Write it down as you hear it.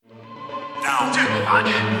much.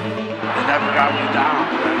 They never got me down.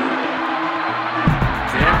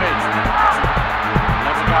 Damn it.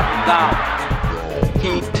 Never got me down.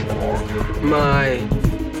 Heat my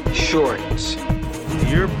shorts.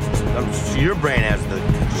 Your brain has the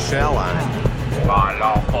shell on it. My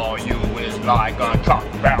love for you is like a truck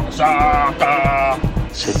bouncer.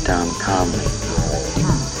 Sit down calmly.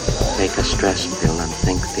 Take a stress pill and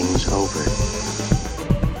think things over.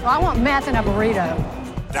 Well, I want meth and a burrito.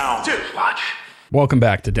 Down to watch. Welcome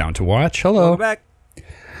back to Down to Watch. Hello. Welcome back.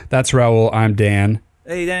 That's Raul. I'm Dan.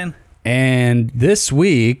 Hey, Dan. And this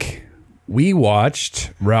week, we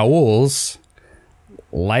watched Raul's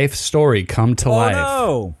life story come to life.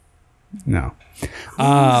 Oh, No.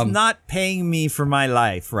 Who's not paying me for my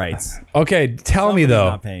life rights? Okay, tell me Somebody's though.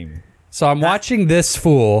 Not paying me. So I'm watching this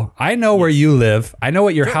fool. I know where you live. I know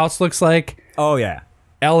what your house looks like. Oh, yeah.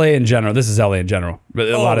 LA in general. This is LA in general. But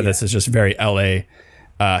a lot of yeah. this is just very LA,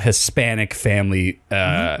 Hispanic family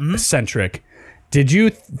centric. Did you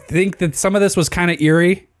think that some of this was kind of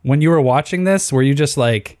eerie when you were watching this? Were you just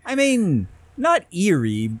like, I mean, not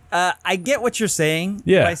eerie. I get what you're saying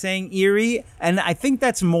by saying eerie, and I think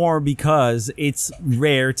that's more because it's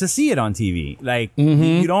rare to see it on TV. Like,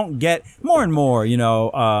 you don't get more and more,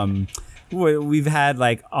 we've had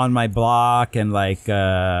like On My Block and like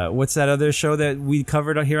what's that other show that we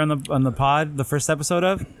covered here on the pod, the first episode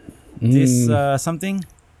of this something.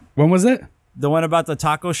 when was it? The one about the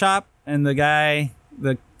taco shop and the guy,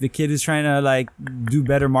 the kid is trying to like do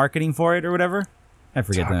better marketing for it or whatever. I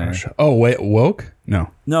forget the name. Oh, wait, Woke?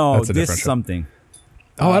 No, that's a this different show. something.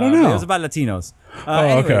 Oh, I don't know. It was about Latinos.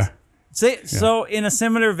 Okay. So in a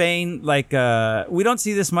similar vein, like we don't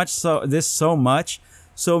see this much, so much.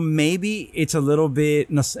 So maybe it's a little bit,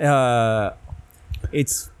 it's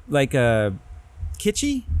like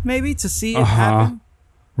kitschy, maybe to see it happen.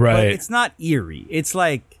 Right. But it's not eerie. It's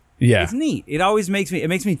like, Yeah. it's neat. It always makes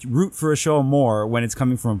me root for a show more when it's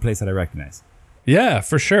coming from a place that I recognize. Yeah,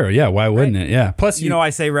 for sure. Yeah, why wouldn't it? Yeah. Plus, I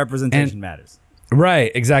say representation matters.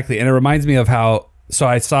 Right, exactly. And it reminds me of how, so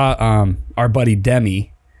I saw our buddy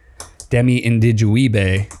Demi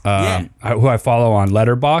Indijuibe, who I follow on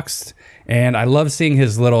Letterboxd, and I love seeing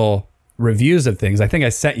his little reviews of things. I think I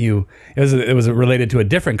sent you, it was related to a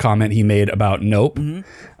different comment he made about Nope.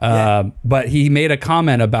 But he made a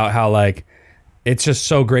comment about how like, it's just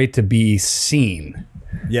so great to be seen.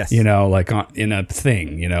 Yes. Like in a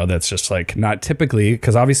thing, that's just like not typically,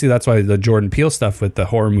 because obviously that's why the Jordan Peele stuff with the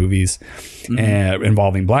horror movies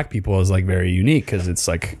involving black people is like very unique, because it's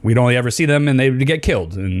like we'd only ever see them and they would get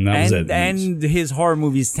killed, and that was it. And his horror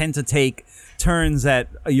movies tend to take turns that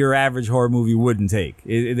your average horror movie wouldn't take.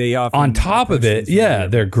 They often, on top of it,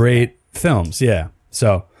 they're great films. Yeah.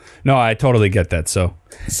 So no, I totally get that. So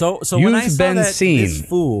when I saw that seen. this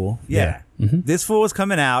fool, this fool was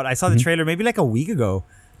coming out. I saw the trailer maybe like a week ago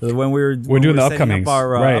when we're doing the setting upcomings. up our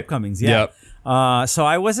Right. upcomings. Yeah. Yep. So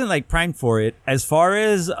I wasn't like primed for it. As far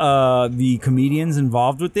as the comedians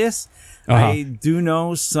involved with this, I do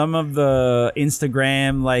know some of the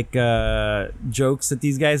Instagram like jokes that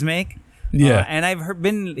these guys make. Yeah. And I've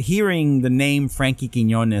been hearing the name Frankie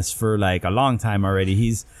Quinones for like a long time already.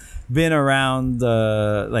 He's been around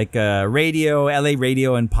radio, LA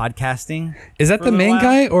radio, and podcasting. Is that the main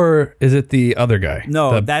guy or is it the other guy?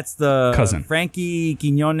 No, that's the cousin. Frankie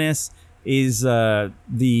Quinones is the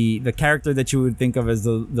character that you would think of as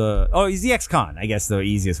he's the ex-con, I guess the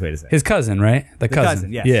easiest way to say it. His cousin, right? The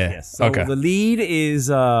cousin. Yes. Yeah. Yes. So okay. the lead is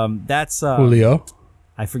that's Julio.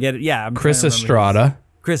 I forget it. Yeah. Chris Estrada.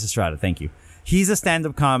 Chris Estrada. Thank you. He's a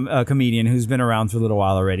stand-up comedian who's been around for a little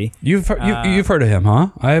while already. You've heard of him, huh?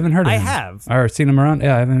 I haven't heard of him. I have. I've seen him around.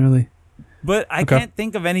 Yeah, I haven't really. But I can't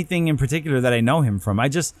think of anything in particular that I know him from. I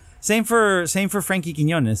just same for Frankie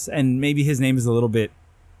Quinones, and maybe his name is a little bit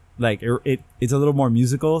like it's a little more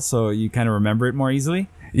musical, so you kind of remember it more easily.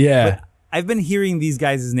 Yeah. But I've been hearing these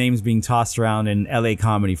guys' names being tossed around in LA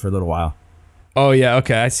comedy for a little while. Oh yeah,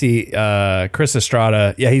 okay. I see. Chris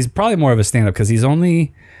Estrada. Yeah, he's probably more of a stand-up because he's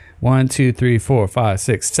only 1, 2, 3, 4, 5,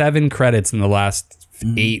 6, 7 credits in the last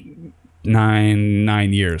 9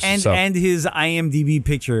 years. And his IMDb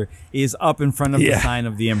picture is up in front of the sign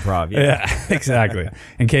of the Improv. Yeah, exactly.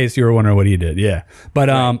 In case you were wondering what he did. Yeah. But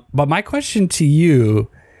but my question to you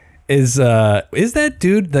is that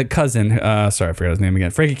dude, the cousin, sorry, I forgot his name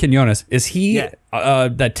again, Frankie Quinones, is he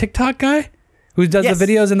that TikTok guy who does the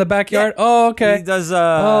videos in the backyard? Yeah. Oh, okay. He does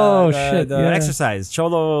the exercise,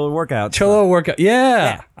 Cholo workout.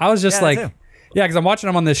 Yeah. I was just like, because I'm watching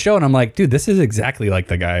him on this show and I'm like, dude, this is exactly like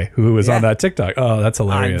the guy who was on that TikTok. Oh, that's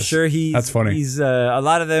hilarious. I'm sure that's funny. He's a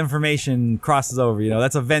lot of the information crosses over.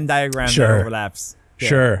 That's a Venn diagram that overlaps. Yeah.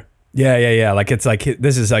 Sure. Yeah. Like it's like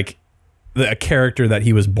this is like a character that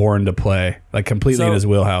he was born to play, like completely in his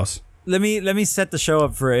wheelhouse. Let me set the show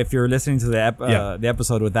up for if you're listening to the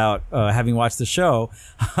episode without having watched the show.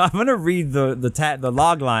 I'm gonna read the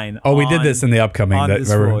log line. Oh, we did this in the upcoming.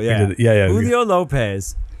 Julio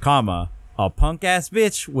Lopez, comma, a punk ass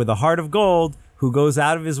bitch with a heart of gold who goes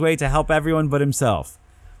out of his way to help everyone but himself.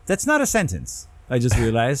 That's not a sentence. I just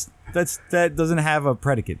realized that doesn't have a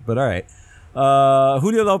predicate. But all right.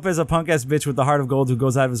 Julio Lopez, a punk ass bitch with the heart of gold who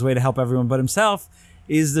goes out of his way to help everyone but himself,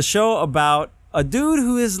 is the show about a dude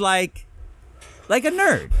who is like a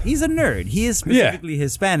nerd. He's a nerd. He is specifically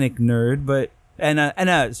Hispanic nerd, but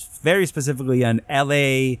and very specifically an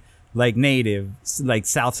LA like native, like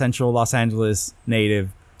South Central Los Angeles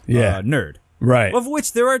native nerd. Right. Of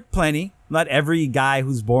which there are plenty. Not every guy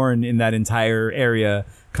who's born in that entire area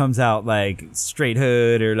comes out like straight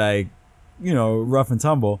hood or like, rough and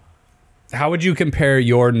tumble. How would you compare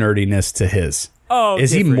your nerdiness to his? Oh,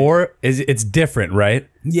 is different. He more? It's different, right?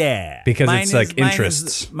 Yeah, because it's like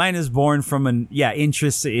interests. Mine is born from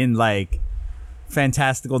interests in like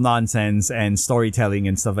fantastical nonsense and storytelling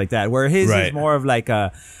and stuff like that. Where his is more of like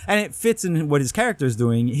and it fits in what his character's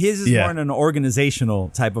doing. His is more in an organizational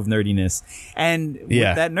type of nerdiness, and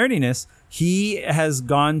with that nerdiness, he has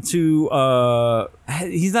gone to.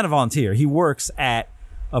 He's not a volunteer. He works at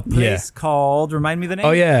a place called, remind me the name?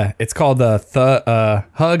 Oh yeah, it's called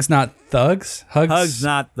Hugs Not Thugs. Hugs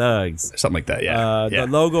Not Thugs. Something like that. The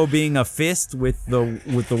logo being a fist with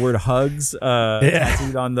the word hugs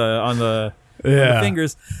tattooed on the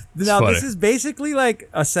fingers. Now this is basically like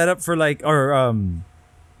a setup for like a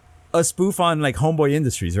spoof on like Homeboy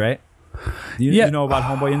Industries, right? You know about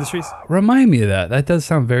Homeboy Industries? Remind me of that. That does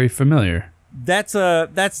sound very familiar. That's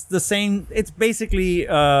the same. It's basically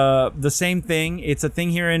the same thing. It's a thing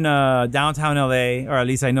here in downtown LA, or at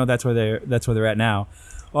least I know that's where they're at now.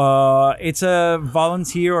 It's a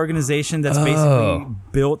volunteer organization that's basically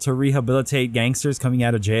built to rehabilitate gangsters coming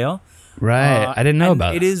out of jail. Right, I didn't know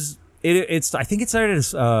about it. It's I think it started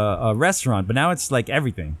as a restaurant, but now it's like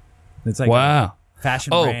everything. It's like a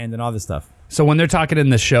fashion brand and all this stuff. So when they're talking in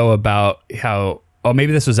the show about how,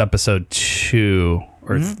 maybe this was episode 2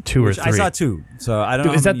 or 2 or 3. I saw 2, so I don't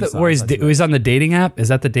know. Is that where he's on the dating app? Is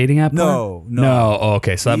that the dating app? No. Oh,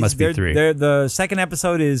 okay, so that must be 3. The second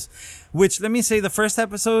episode is, which let me say, the first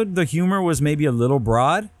episode, the humor was maybe a little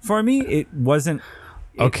broad for me. It wasn't.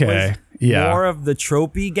 Okay. More of the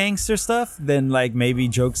tropey gangster stuff than like maybe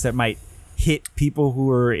jokes that might hit people who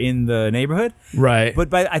are in the neighborhood. Right.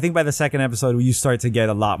 But I think by the second episode, you start to get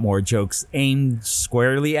a lot more jokes aimed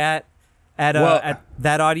squarely at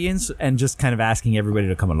that audience and just kind of asking everybody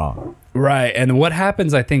to come along. Right. And what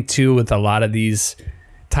happens, I think, too, with a lot of these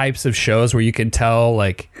types of shows where you can tell,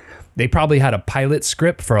 like, they probably had a pilot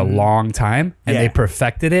script for a long time and they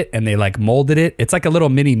perfected it and they like molded it. It's like a little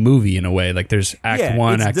mini movie in a way. Like there's act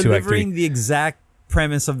 1, act 2, act 3. Delivering the exact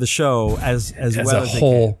premise of the show as well as a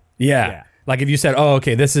whole. Yeah. Like if you said, "Oh,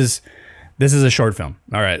 okay, this is a short film."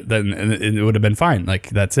 All right, then it would have been fine. Like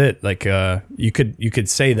that's it. Like you could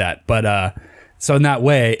say that, but so in that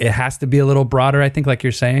way, it has to be a little broader. I think, like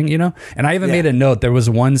you're saying, And I even made a note. There was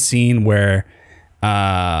one scene where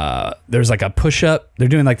there's like a push-up. They're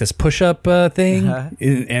doing like this push-up thing,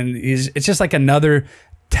 and it's just like another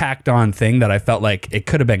tacked on thing that I felt like it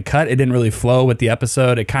could have been cut. It didn't really flow with the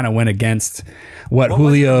episode. It kind of went against what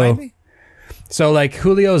Julio. So like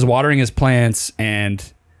Julio is watering his plants, and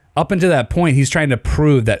up until that point, he's trying to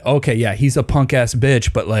prove that, okay, yeah, he's a punk ass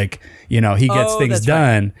bitch, but like, he gets things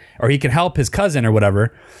done, or he can help his cousin or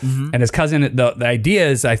whatever. And his cousin, the idea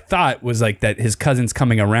is, I thought, was like that his cousin's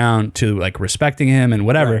coming around to like respecting him and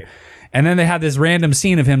whatever. Right. And then they have this random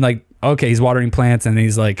scene of him like, okay, he's watering plants, and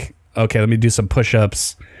he's like, okay, let me do some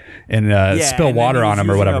push-ups and spill water on him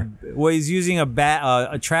or whatever. He's using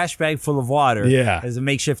a trash bag full of water as a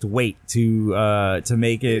makeshift weight to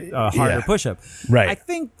make it a harder push-up. Right. I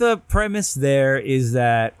think the premise there is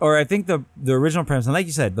that, or I think the original premise, and like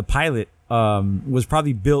you said, the pilot was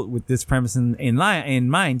probably built with this premise in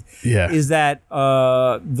mind. Yeah. Is that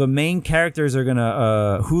the main characters are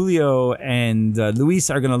gonna Julio and Luis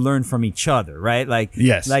are gonna learn from each other, right? Like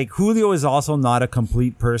yes. Like Julio is also not a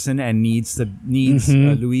complete person and needs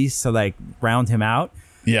Luis to like round him out.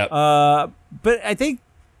 Yeah. But I think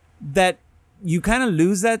that you kind of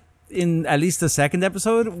lose that in at least the second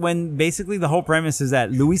episode, when basically the whole premise is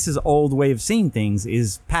that Luis's old way of seeing things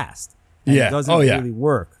is past. And it doesn't really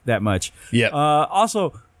work that much. Yeah.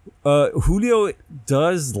 Also, Julio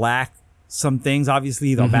does lack some things.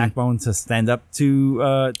 Obviously, the backbone to stand up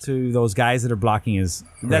to those guys that are blocking his.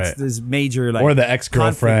 That's his major like, or the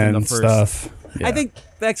ex-girlfriend stuff. Yeah. I think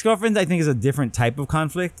the ex-girlfriend, is a different type of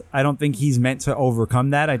conflict. I don't think he's meant to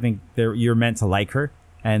overcome that. I think you're meant to like her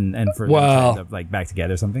and for them to end up like back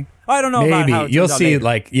together or something. I don't know. Maybe about how it you'll turns out see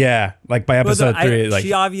later. like by episode 3. Like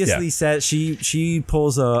she obviously says she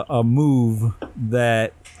pulls a move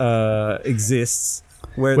that exists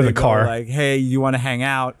where With they a go car. like, hey, you want to hang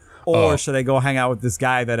out? Or should I go hang out with this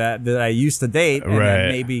guy that I used to date and then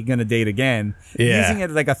maybe gonna date again? Yeah. Using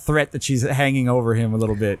it like a threat that she's hanging over him a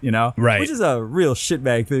little bit, Right. Which is a real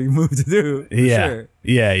shitbag thing move to do. For yeah. Sure.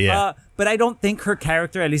 Yeah. But I don't think her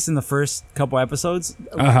character, at least in the first couple episodes,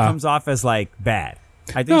 Uh-huh. comes off as like bad.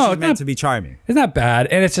 I think she's meant to be charming. It's not bad,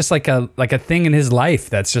 and it's just like a thing in his life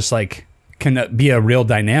that's just like can be a real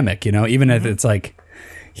dynamic, even if it's like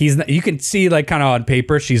he's not, you can see like kind of on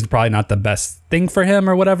paper she's probably not the best thing for him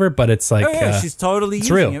or whatever, but it's like she's totally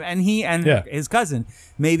using real. him, and he and his cousin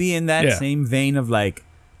maybe in that same vein of like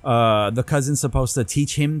the cousin's supposed to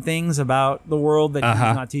teach him things about the world that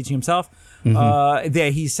he's not teaching himself.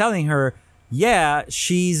 He's telling her,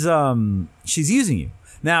 she's using you.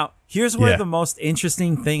 Now, here's where the most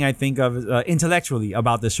interesting thing I think of intellectually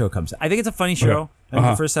about this show comes. I think it's a funny show. I think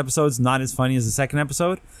the first episode's not as funny as the second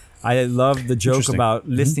episode. I love the joke about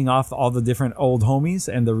listing off all the different old homies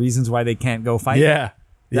and the reasons why they can't go fight. Yeah,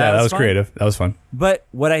 that was fun. creative. That was fun. But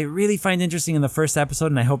what I really find interesting in the first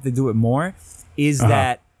episode, and I hope they do it more, is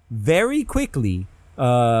that very quickly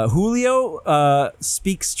Julio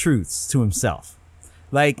speaks truths to himself.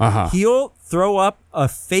 Like he'll throw up a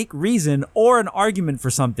fake reason or an argument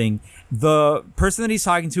for something. The person that he's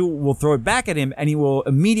talking to will throw it back at him, and he will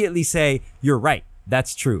immediately say, "You're right.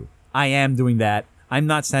 That's true. I am doing that. I'm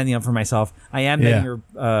not standing up for myself. I am letting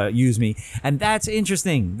her use me." And that's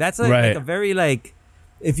interesting. That's like a very like,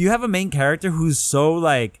 if you have a main character who's so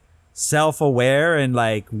like self-aware and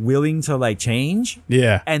like willing to like change,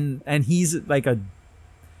 and he's like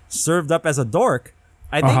served up as a dork,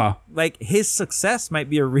 I think like his success might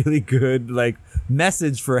be a really good like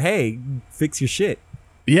message for, hey, fix your shit.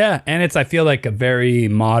 Yeah, and I feel like a very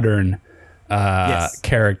modern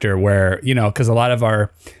character where, because a lot of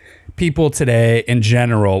our people today in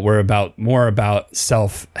general were more about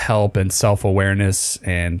self-help and self-awareness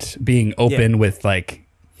and being open with like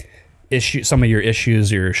some of your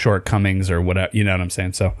issues, your shortcomings or whatever, you know what I'm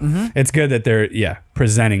saying? So it's good that they're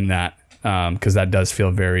presenting that because that does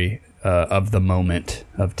feel very of the moment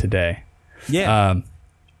of today. What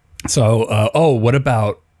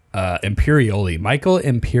about Imperioli, Michael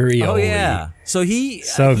Imperioli? Oh yeah, so he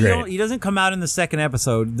great. He doesn't come out in the second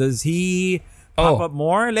episode. Does he pop up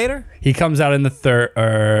more later? He comes out in the third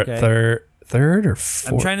or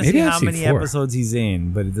fourth. I'm trying to see how many episodes he's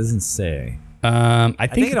in, but it doesn't say. I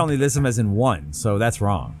think it only lists him as in one, so that's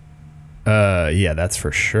wrong. That's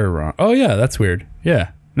for sure wrong. Oh yeah, that's weird.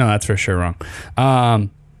 Yeah, no, that's for sure wrong. For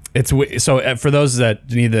those that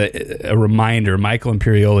need a reminder, Michael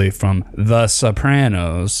Imperioli from The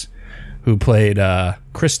Sopranos, who played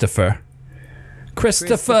Christopher.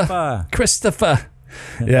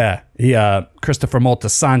 Yeah, Christopher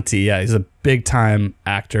Moltisanti. Yeah, he's a big time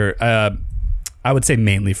actor. I would say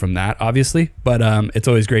mainly from that, obviously, but it's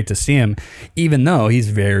always great to see him, even though he's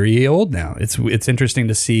very old now. It's interesting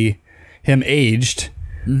to see him aged.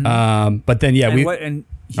 But then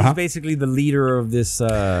he's basically the leader of this.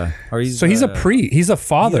 He's a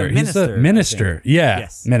father. He's a minister. Yeah,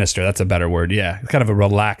 yes. Minister. That's a better word. Yeah, kind of a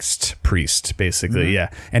relaxed priest, basically. Yeah,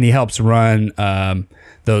 and he helps run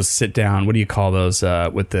those sit down. What do you call those?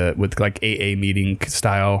 With like AA meeting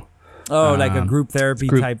style. Oh, like a group therapy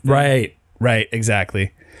type thing. Right.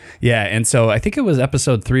 Exactly. Yeah, and so I think it was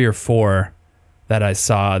episode 3 or 4 that I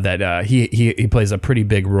saw that he plays a pretty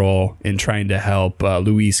big role in trying to help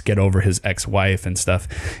Luis get over his ex-wife and stuff.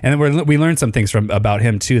 And then we learned some things about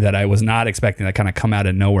him too that I was not expecting, that kind of come out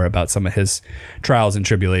of nowhere about some of his trials and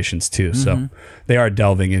tribulations too. So they are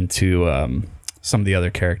delving into some of the other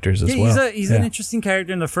characters as well. He's an interesting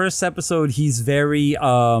character. In the first episode, he's very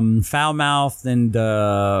foul-mouthed and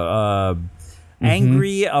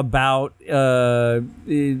angry about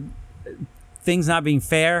things not being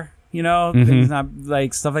fair. Things not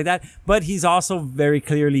like stuff like that. But he's also very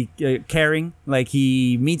clearly caring. Like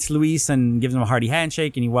he meets Luis and gives him a hearty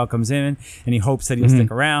handshake, and he welcomes him, and he hopes that he'll stick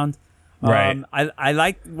around. Right. I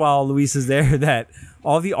like while Luis is there that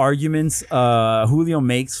all the arguments Julio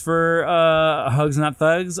makes for Hugs Not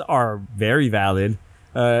Thugs are very valid.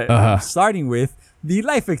 Starting with the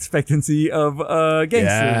life expectancy of a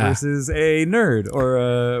gangster versus a nerd,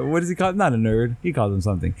 or what does he call it? Not a nerd. He calls him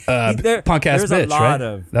something. Punk ass bitch, right?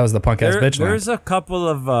 That was the punk ass bitch. There's a couple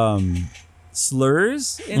of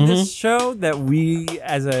slurs in this show that we,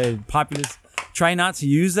 as a populace, try not to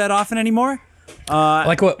use that often anymore.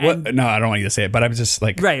 Like what? No, I don't want you to say it, but I'm just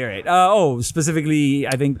like Right. Specifically,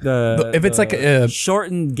 I think if it's like a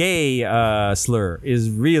shortened gay slur is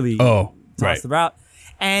really tossed about.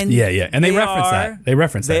 And and they reference that. They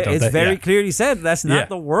reference that. It's very clearly said that's not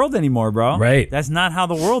the world anymore, bro. Right. That's not how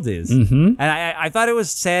the world is. And I thought it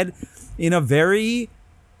was said in a very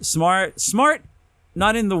smart,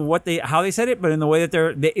 not in the how they said it, but in the way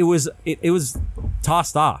that it was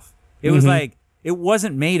tossed off. It was like it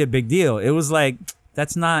wasn't made a big deal. It was like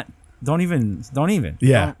that's not. Don't even.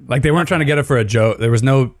 Yeah, like they weren't trying to get it for a joke. There was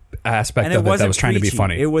no aspect of it that was trying to be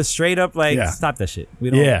funny. It was straight up like stop that shit.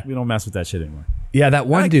 We don't mess with that shit anymore. Yeah, that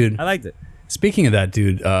one dude. I liked it. Speaking of that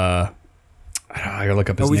dude, I gotta look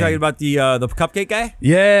up his name. Are we talking about the cupcake guy?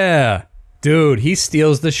 Yeah. Dude, he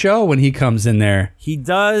steals the show when he comes in there. He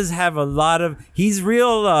does have a lot of... He's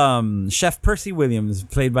real Chef Percy Williams,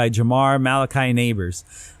 played by Jamar Malachi Neighbors.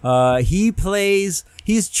 He's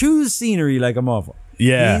chews scenery like a motherfucker.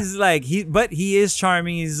 Yeah. He's like... But he is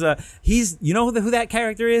charming. He's you know who that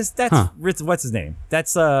character is? That's... What's his name?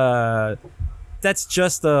 That's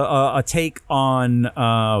just a take on...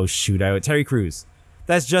 Terry Crews.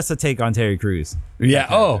 That's just a take on Terry Crews.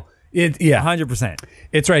 Yeah. 100%.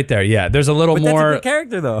 It's right there. Yeah, there's a little more. That's a good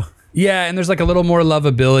character though. Yeah, and there's like a little more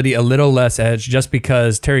lovability, a little less edge, just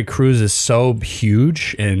because Terry Crews is so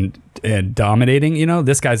huge and dominating. You know,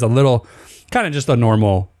 this guy's a little, kind of just a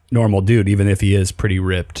normal dude, even if he is pretty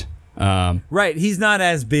ripped. Right, he's not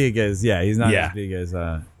as big as as big as.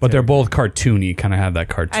 But they're both cartoony, kind of have that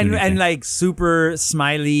cartoony and like super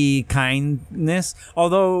smiley kindness.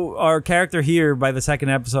 Although our character here by the second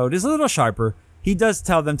episode is a little sharper. He does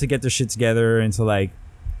tell them to get their shit together and to like...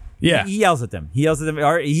 Yeah. He yells at them.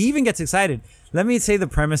 Or he even gets excited. Let me say the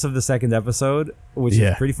premise of the second episode, which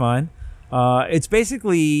is pretty fun. It's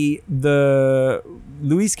basically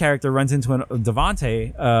Luis character runs into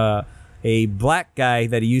Devante, a black guy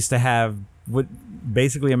that he used to have what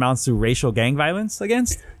basically amounts to racial gang violence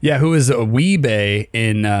against. Yeah, who is a weebay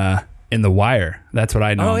in The Wire. That's what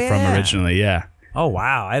I know him from originally, yeah. Oh,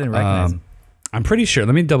 wow. I didn't recognize him. I'm pretty sure.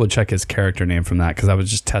 Let me double check his character name from that because I was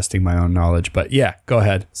just testing my own knowledge. But yeah, go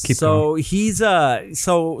ahead. Keep going. He's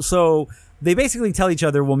so they basically tell each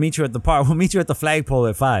other, "We'll meet you at the park. We'll meet you at the flagpole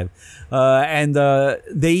at 5." And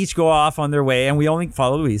they each go off on their way, and we only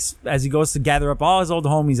follow Luis as he goes to gather up all his old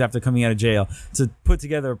homies after coming out of jail to put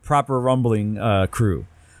together a proper rumbling crew.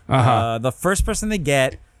 The first person they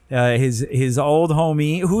get. His old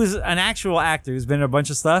homie, who is an actual actor, who's been in a bunch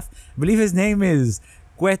of stuff. I believe his name is.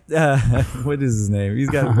 What is his name?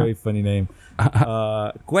 He's got a very funny name.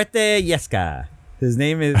 Cuete Yesca. His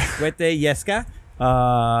name is Cuete Yesca.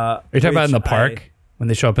 Are you talking about in the park? When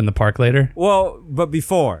they show up in the park later? Well, but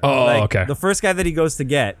before. Okay. The first guy that he goes to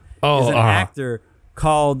get is an actor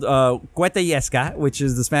called Cuete Yesca, which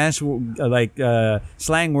is the Spanish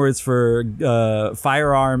slang words for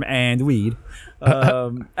firearm and weed.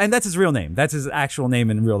 And that's his real name. That's his actual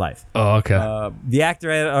name in real life. Oh, okay.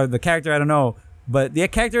 The character, I don't know. But the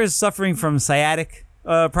character is suffering from sciatic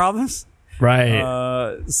problems.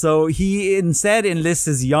 Right. So he instead enlists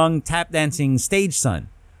his young tap dancing stage son,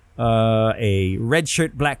 a red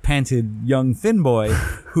shirt, black panted young thin boy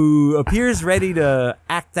who appears ready to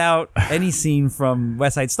act out any scene from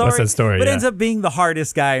West Side Story. But ends up being the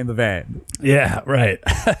hardest guy in the van. Yeah, right.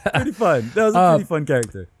 Pretty fun. That was a pretty fun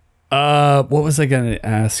character. What was I going to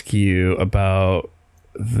ask you about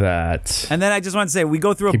that? And then I just want to say we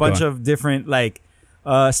go through a bunch of different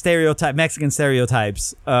Mexican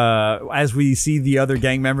stereotypes as we see the other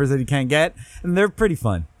gang members that he can't get, and they're pretty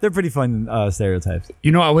fun. They're pretty fun stereotypes.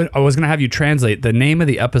 You know, I was gonna have you translate. The name of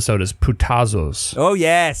the episode is Putazos. Oh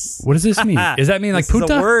yes. What does this mean? Does that mean like puta? Is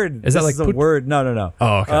a word. Is that like a word? No.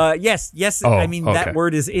 Oh, okay. Yes. Oh, I mean that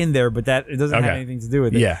word is in there, but that it doesn't have anything to do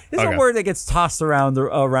with it. Yeah. It's a word that gets tossed around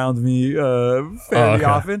me fairly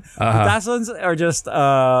often. Putazos are just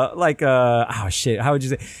how would you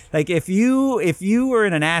say? Like if you were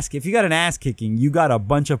in if you got an ass kicking, you got a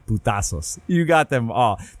bunch of putazos. You got them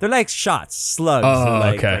all. They're like shots, slugs,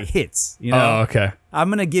 like hits. You know? Oh, okay. I'm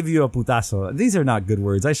gonna give you a putazo. These are not good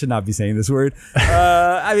words. I should not be saying this word.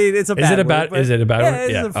 I mean, it's a bad word. Is it a bad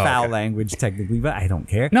word? It's a foul language technically, but I don't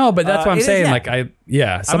care. No, but that's what I'm saying. I'm gonna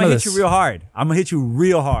hit you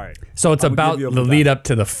real hard. So it's about the lead up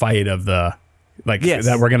to the fight of the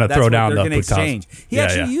that we're gonna throw down the putazo. He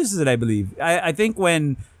actually uses it, I believe. I think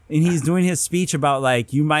when. And he's doing his speech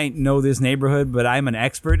about you might know this neighborhood, but I'm an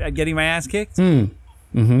expert at getting my ass kicked.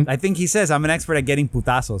 Mm-hmm. I think he says I'm an expert at getting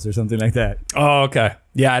putazos or something like that. Oh, okay.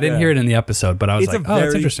 Yeah, I didn't hear it in the episode, but I was it's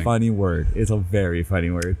interesting. Funny word. It's a very funny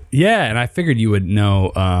word. Yeah, and I figured you would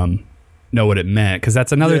know know what it meant, because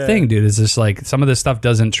that's another thing, dude. Is just like some of this stuff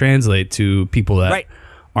doesn't translate to people that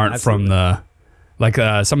aren't from the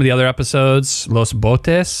some of the other episodes. Los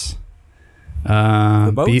Botes.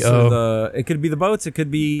 The boats, it could be the boats. It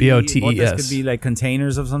could be BOTES. It could be like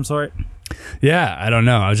containers of some sort. Yeah, I don't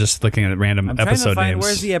know. I was just looking at random I'm episode trying to find, names.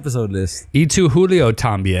 where's the episode list? Y tu Julio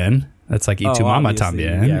también. That's like Y tu mama obviously.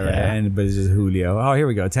 también. Yeah, right. But it's just Julio. Oh, here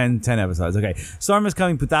we go. 10 episodes. Okay. Storm is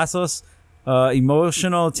coming. Putazos.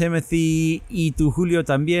 Emotional Timothy. Y tu Julio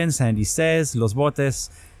también. Sandy says. Los Botes.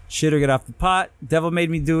 Shit or get off the pot. Devil made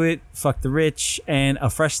me do it. Fuck the rich. And a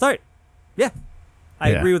fresh start. Yeah. I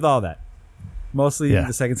agree with all that. Mostly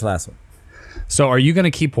the second to last one. So are you going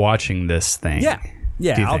to keep watching this thing? Yeah.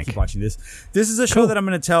 Yeah, I'll keep watching this. This is a show that I'm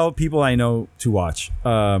going to tell people I know to watch.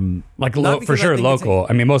 For sure, local.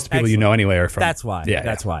 I mean, most people you know anyway are from. That's why. Yeah,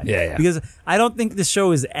 that's why. Yeah. Because I don't think this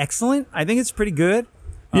show is excellent. I think it's pretty good.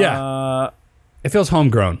 Yeah. It feels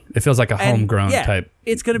homegrown. It feels like a homegrown type.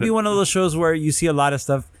 It's going to be one of those shows where you see a lot of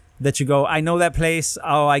stuff that you go, I know that place.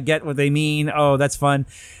 Oh, I get what they mean. Oh, that's fun.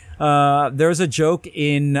 There's a joke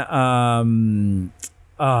in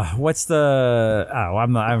what's the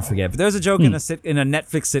I forget. But there's a joke in a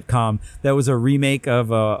Netflix sitcom that was a remake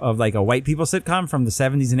of like a white people sitcom from the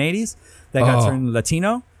 70s and 80s that got turned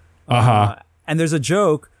Latino. And there's a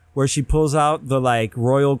joke where she pulls out the like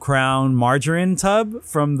Royal Crown margarine tub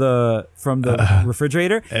from the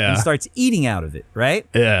refrigerator and starts eating out of it, right?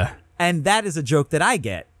 Yeah. And that is a joke that I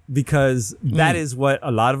get because that is what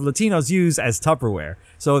a lot of Latinos use as Tupperware.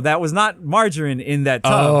 So that was not margarine in that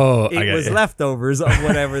tub. It was leftovers of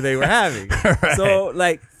whatever they were having. Right. So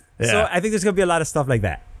so I think there's going to be a lot of stuff like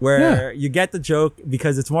that where you get the joke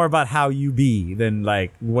because it's more about how you be than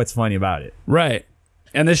like what's funny about it. Right.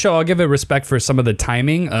 And this show, I'll give it respect for some of the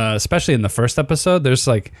timing, especially in the first episode. There's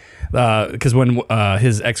like, because when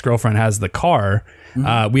his ex-girlfriend has the car,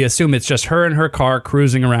 we assume it's just her in her car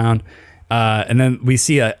cruising around. And then we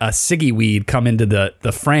see a ciggy weed come into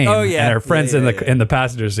the frame, and her friend's in the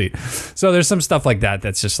passenger seat. So there's some stuff like that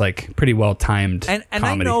that's just like pretty well timed. And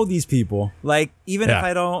I know these people. Like even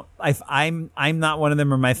if I'm not one of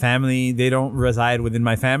them or my family, they don't reside within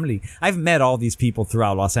my family. I've met all these people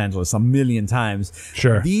throughout Los Angeles a million times.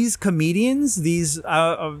 Sure. These comedians,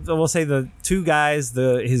 we'll say the two guys,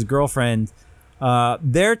 his girlfriend,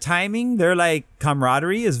 their timing, their like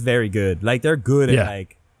camaraderie is very good. Like they're good at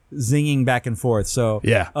like zinging back and forth. So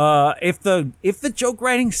if the joke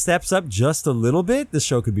writing steps up just a little bit, this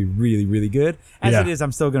show could be really, really good. As it is,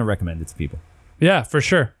 I'm still going to recommend it to people. Yeah, for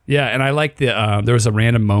sure. Yeah, and I like the there was a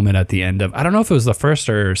random moment at the end of, I don't know if it was the first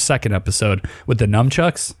or second episode with the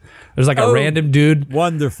nunchucks. There's like a random dude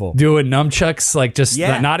doing nunchucks, like just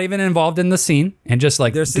not even involved in the scene and just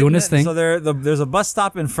like doing his thing. So there's a bus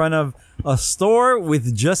stop in front of a store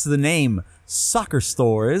with just the name Soccer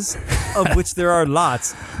Stores, of which there are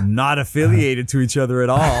lots, not affiliated to each other at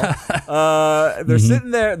all. They're sitting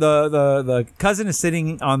there. The cousin is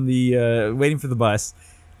sitting on the waiting for the bus,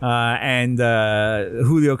 and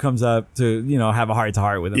Julio comes up to have a heart to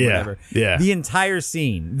heart with him. Whatever. Yeah. The entire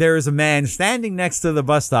scene, there is a man standing next to the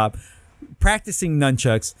bus stop, practicing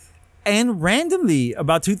nunchucks. And randomly,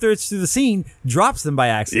 about 2/3 through the scene, drops them by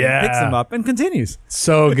accident, picks them up, and continues.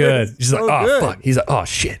 So good. He's like, oh, fuck. He's like, oh,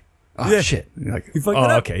 shit. Oh, shit. You're like, he fucked it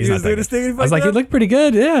up. Okay. He's not doing his thing. I was like, you look pretty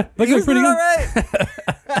good. Yeah. Look pretty good. All right.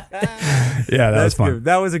 Yeah, that was fun. Good.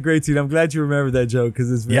 That was a great scene. I'm glad you remembered that joke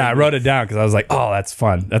because it's I wrote it down because I was like, oh, that's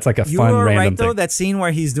fun. That's like a fun random right, thing. though, that scene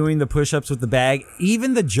where he's doing the push-ups with the bag,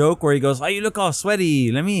 even the joke where he goes, oh, you look all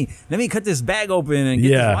sweaty. Let me cut this bag open and get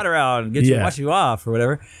this water out and wash you off or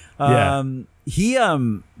whatever.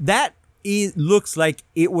 Looks like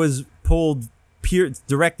it was pulled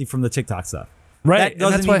directly from the TikTok stuff. Right. That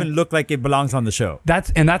doesn't even look like it belongs on the show.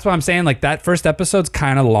 That's what I'm saying. Like that first episode's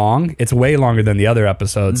kind of long. It's way longer than the other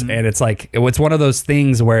episodes. And it's like, it's one of those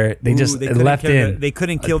things where they left in. They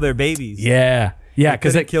couldn't kill their babies. Yeah. Yeah.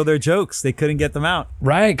 Because they kill their jokes. They couldn't get them out.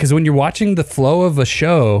 Right. Because when you're watching the flow of a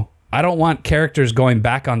show, I don't want characters going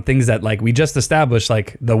back on things that like we just established,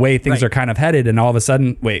 like the way things are kind of headed, and all of a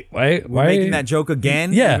sudden, why we're making that joke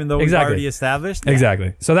again? Yeah, even though we've already established. Yeah.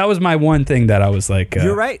 Exactly. So that was my one thing that I was like,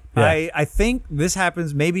 you're right. Yeah. I think this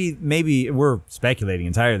happens. Maybe we're speculating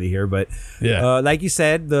entirely here, but like you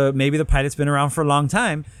said, maybe the pilot's been around for a long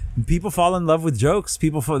time. People fall in love with jokes.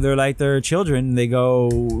 They're like their children. They go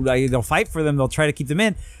like they'll fight for them. They'll try to keep them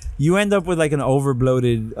in. You end up with like an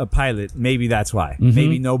overbloated pilot. Maybe that's why.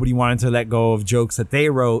 Maybe nobody wanted to let go of jokes that they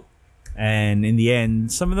wrote, and in the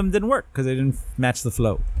end, some of them didn't work because they didn't match the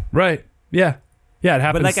flow. Right. Yeah. Yeah, it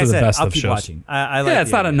happens But like to I the said, best I'll of keep shows. watching. I like Yeah,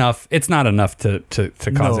 it's the not idea. enough. It's not enough to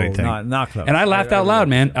cause anything. not close. And I laughed out loud,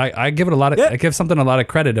 man. I give it a lot of. Yeah. I give something a lot of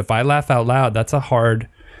credit. If I laugh out loud, that's a hard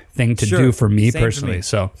thing to Sure. do for me Same for personally. me.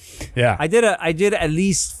 So, yeah, I did at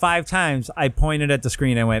least 5 times. I pointed at the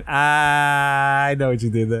screen and went, I know what you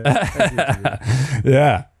did there.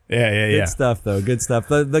 yeah. Good stuff, though. Good stuff.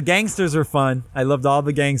 The gangsters are fun. I loved all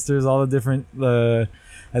the gangsters, all the different.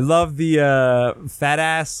 I love the fat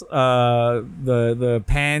ass, the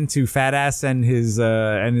pan to fat ass and his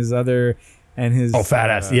other and his Fat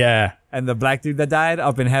ass. Yeah. and the black dude that died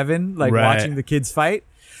up in heaven, like Right. watching the kids fight.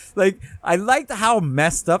 Like, I liked how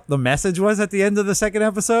messed up the message was at the end of the second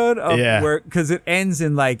episode. Because it ends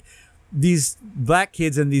in like these black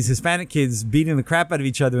kids and these Hispanic kids beating the crap out of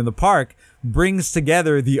each other in the park brings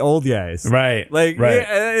together the old guys. Right. Like, right.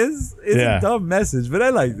 it's Yeah. a dumb message, but I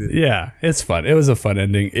liked it. Yeah, it's fun. It was a fun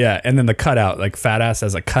ending. Yeah, and then the cutout, like fat ass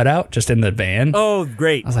as a cutout, just in the van. Oh,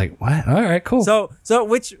 great. I was like, what? All right, cool. So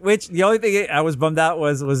which the only thing I was bummed out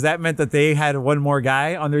was that meant that they had one more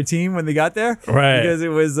guy on their team when they got there, Right. Because it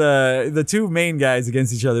was the two main guys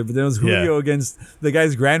against each other, but then it was Julio against the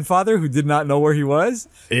guy's grandfather who did not know where he was.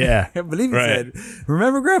 yeah, I believe he Right. said,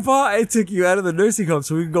 "Remember, Grandpa, I took you out of the nursing home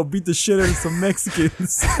so we could go beat the shit out of some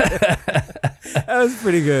Mexicans." That was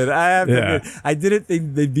pretty good. I have to Yeah. admit, I didn't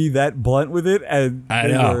think they'd be that blunt with it, and I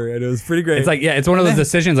they know. were, and it was pretty great. it's like it's one of those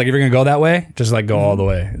decisions. Like if you're gonna go that way, just like go all the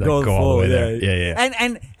way, like, go all the way there. Yeah.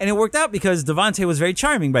 And it worked out because Devontae was very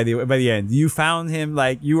charming by the end. You found him,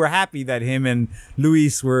 like, you were happy that him and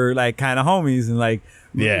Luis were like kind of homies, and like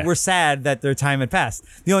we're sad that their time had passed.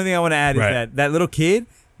 The only thing I want to add Right. is that little kid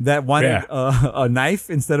that wanted a knife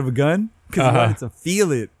instead of a gun because he wanted to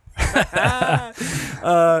feel it.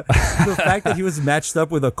 The fact that he was matched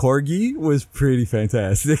up with a corgi was pretty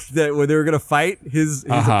fantastic. That when they were gonna fight, his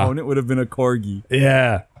opponent would have been a corgi.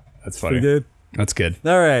 Yeah, that's funny. Pretty good. That's good.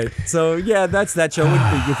 All right, so yeah, that's that show.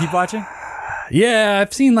 You keep watching? Yeah,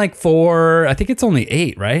 I've seen like 4. I think it's only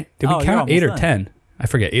 8, right? Did we you're count 8 or almost 10? I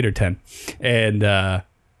forget, 8 or 10. And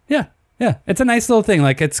yeah, it's a nice little thing.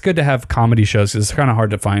 Like it's good to have comedy shows 'cause it's kind of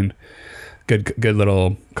hard to find good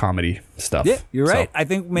little comedy stuff. Yeah, you're So, right. I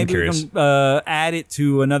think maybe we curious. can add it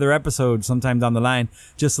to another episode sometime down the line,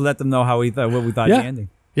 just to let them know how what we thought of the ending.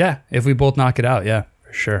 Yeah, if we both knock it out, yeah,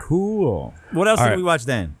 for sure. Cool. What else All did right. we watch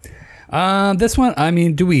then? This one, I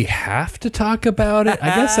mean, do we have to talk about it? I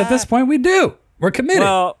guess at this point we do. We're committed.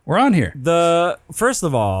 Well, We're on here. First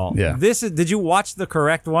of all, Yeah. Did you watch the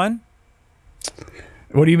correct one?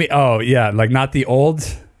 What do you mean? Oh, yeah, like not the old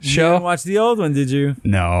You show? didn't watch the old one, did you?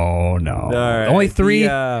 No. All right. Only 3.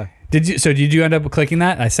 The, Did you end up clicking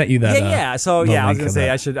that? I sent you that. yeah. So the yeah, I was link gonna of say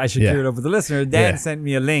that. I should Yeah. clear it up with the listener. Dan Yeah. sent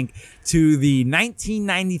me a link to the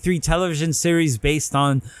 1993 television series based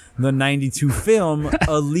on the 92 film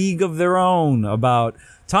A League of Their Own, about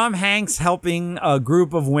Tom Hanks helping a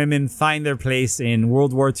group of women find their place in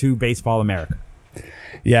World War II baseball America.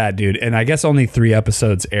 Yeah, dude. And I guess only 3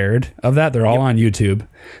 episodes aired of that. They're all on YouTube,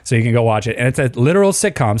 so you can go watch it. And it's a literal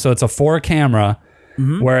sitcom, so it's a 4-camera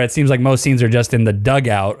where it seems like most scenes are just in the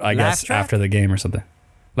dugout, I guess, track? after the game or something.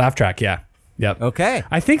 Laugh track, yeah. Yep. Okay.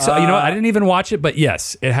 I think so. You know what? I didn't even watch it, but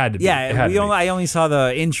yes, it had to be. It Yeah, had to be. I only saw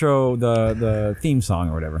the intro, the theme song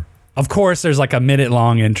or whatever. Of course, there's like a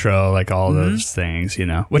minute-long intro, like all those things, you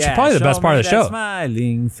know, which is Yeah, probably the show best part me of the that show.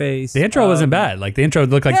 Smiling face. The intro wasn't bad. Like the intro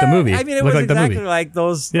looked like the movie. I mean, it looked was like the exactly movie. like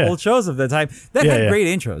those Yeah. old shows of the time that Yeah, had yeah. great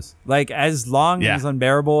intros. Like as long Yeah. and as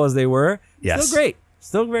unbearable as they were, Yes. still great.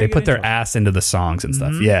 Still great. They put their intros. ass into the songs and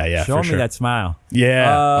stuff. Yeah, yeah, Show for me sure. that smile.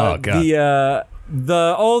 Yeah. Oh god.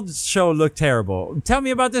 The old show looked terrible. Tell me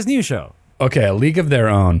about this new show. Okay, A League of Their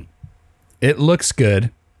Own. It looks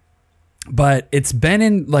good, but it's been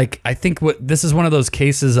in like I think this is one of those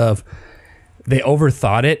cases of they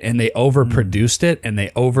overthought it and they overproduced it and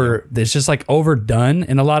it's just like overdone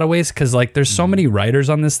in a lot of ways because like there's so many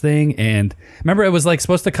writers on this thing, and remember it was like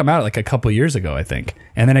supposed to come out like a couple years ago I think,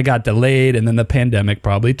 and then it got delayed, and then the pandemic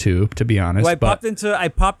probably too, to be honest. Well, I but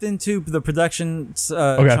popped into the production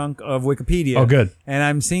Okay. chunk of Wikipedia. Oh, good. And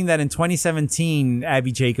I'm seeing that in 2017,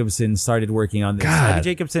 Abby Jacobson started working on this. God, Abby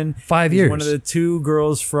Jacobson, 5 is years. one of the 2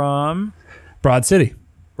 girls from Broad City.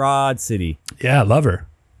 Broad City. Yeah, I love her.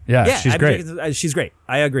 Yeah, she's Abby great. Jacobson, she's great.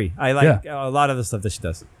 I agree. I like a lot of the stuff that she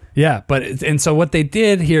does. Yeah, and so what they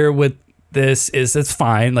did here with this is it's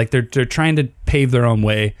fine. Like they're trying to pave their own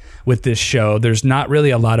way with this show. There's not really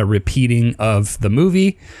a lot of repeating of the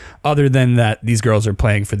movie, other than that these girls are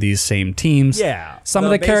playing for these same teams. Yeah. Some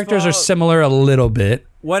of The the characters are baseball- similar a little bit.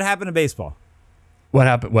 What happened to baseball? What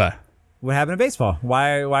happened? What? What happened to baseball?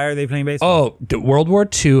 Why are they playing baseball? Oh, World War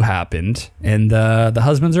II happened, and the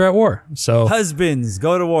husbands are at war. So Husbands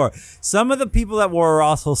go to war. Some of the people at war are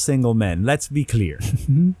also single men. Let's be clear.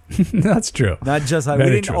 that's true. Not just we Very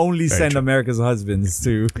didn't true. only Very send true. America's husbands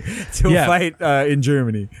to Yeah. fight in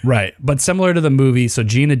Germany. Right. But similar to the movie, so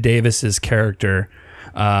Gina Davis's character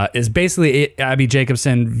is basically Abby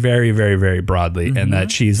Jacobson very, very, very broadly, and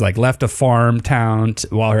that she's like left a farm town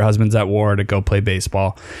while her husband's at war to go play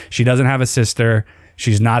baseball. She doesn't have a sister.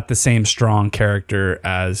 She's not the same strong character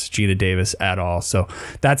as Gina Davis at all. So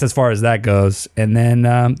that's as far as that goes. And then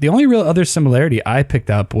the only real other similarity I picked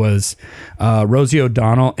up was Rosie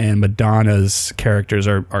O'Donnell and Madonna's characters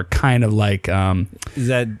are kind of like Is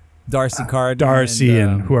that Darcy Card? Darcy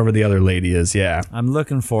and whoever the other lady is. Yeah. I'm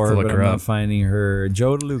looking for her, look but her I'm up. not finding her.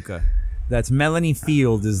 Joe DeLuca. That's Melanie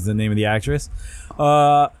Field is the name of the actress.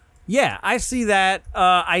 Yeah, I see that.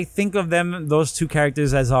 I think of those two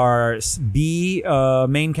characters as our B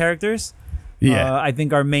main characters. Yeah. I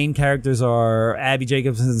think our main characters are Abby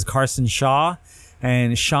Jacobson as Carson Shaw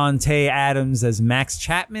and Shantae Adams as Max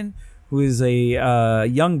Chapman, who is a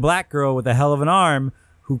young black girl with a hell of an arm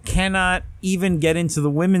who cannot even get into the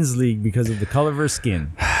women's league because of the color of her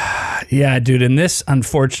skin. Yeah, dude, and this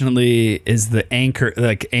unfortunately is the anchor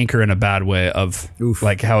in a bad way of Oof.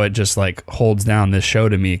 like how it just like holds down this show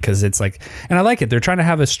to me, because it's like, and I like it. They're trying to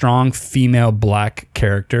have a strong female black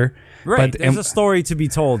character, Right, there's and- a story to be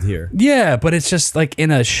told here. yeah, but it's just like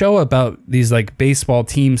in a show about these like baseball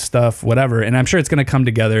team stuff, whatever. And I'm sure it's going to come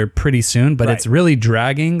together pretty soon, but Right. it's really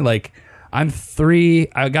dragging. Like I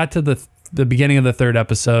got to the beginning of the third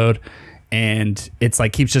episode, and it's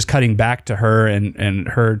like keeps just cutting back to her and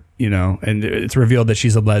her, and it's revealed that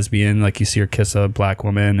she's a lesbian. Like you see her kiss a black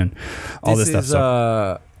woman and all this stuff.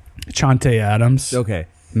 So Shantae Adams. Okay.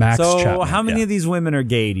 Max So Chapman, how many yeah. of these women are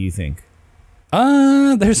gay, do you think?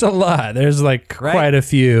 There's a lot. There's like Right. quite a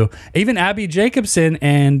few. Even Abby Jacobson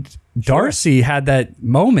and Darcy had that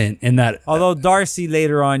moment in that. Although Darcy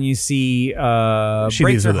later on you see She breaks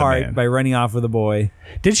leaves her with a heart man. by running off with a boy.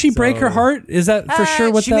 Did she break her heart? Is that for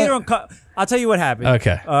sure what she that? made her own I'll tell you what happened.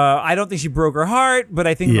 Okay. I don't think she broke her heart, but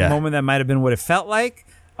I think in Yeah. the moment that might have been what it felt like.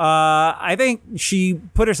 I think she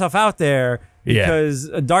put herself out there Yeah. because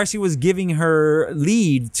Darcy was giving her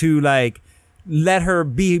lead to like let her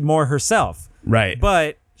be more herself. Right.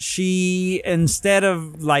 But she, instead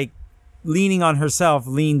of like leaning on herself,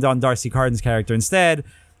 leaned on Darcy Carden's character instead,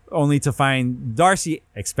 only to find Darcy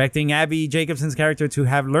expecting Abby Jacobson's character to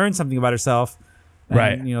have learned something about herself, and,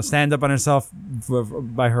 Right. stand up on herself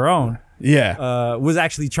by her own, yeah. was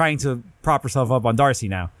actually trying to prop herself up on Darcy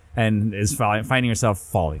now, and is finding herself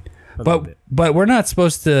falling. A little bit. but we're not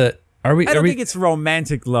supposed to. Are we? I don't are we, think it's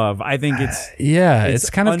romantic love. I think it's Yeah, it's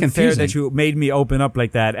kind of unfair confusing. that you made me open up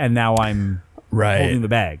like that, and now I'm right. holding the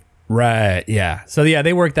bag. Right. Yeah. So yeah,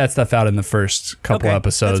 they worked that stuff out in the first couple Okay,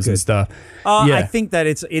 episodes that's and good. stuff. I Yeah. think that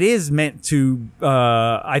it is meant to.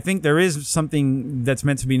 I think there is something that's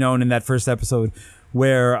meant to be known in that first episode,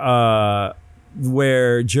 where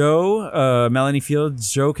Joe, Melanie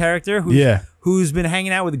Field's Joe character, who's been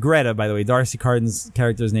hanging out with Greta. By the way, Darcy Carden's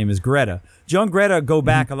character's name is Greta. Joe and Greta go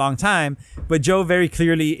back a long time, but Joe very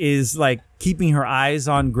clearly is like keeping her eyes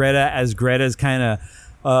on Greta as Greta's kind of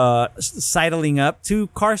sidling up to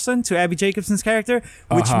Carson, to Abby Jacobson's character,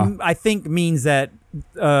 which I think means that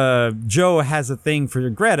Joe has a thing for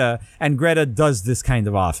Greta, and Greta does this kind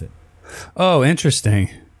of often. Oh, interesting.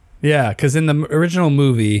 Yeah, because in the original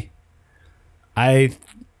movie, Rosie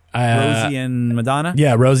and Madonna.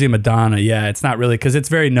 Yeah, Rosie and Madonna. Yeah, it's not really, because it's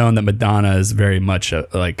very known that Madonna is very much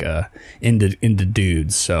into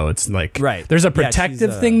dudes. So it's like Right. There's a Yeah, she's,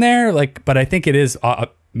 protective thing there, but I think it is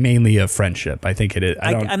mainly a friendship. I think it is.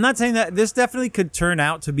 I'm not saying that this definitely could turn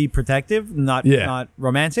out to be protective, not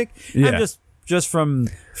romantic. Yeah. I'm just from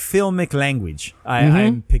filmic language.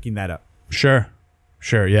 I'm picking that up. Sure,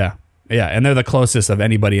 yeah. Yeah, and they're the closest of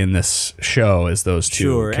anybody in this show is those two.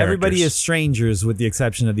 Sure, characters. everybody is strangers with the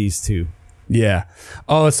exception of these two. Yeah.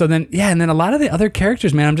 Oh, so then and then a lot of the other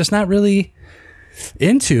characters, man, I'm just not really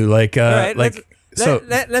into. Like, All right, like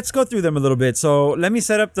let's go through them a little bit. So let me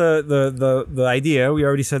set up the idea. We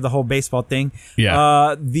already said the whole baseball thing. Yeah.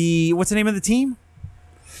 What's the name of the team?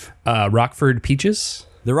 Rockford Peaches.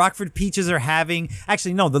 The Rockford Peaches are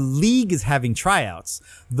the league is having tryouts.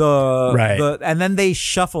 And then they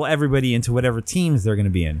shuffle everybody into whatever teams they're going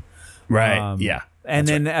to be in. Right. Yeah. And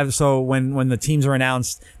then so when the teams are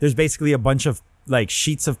announced, there's basically a bunch of like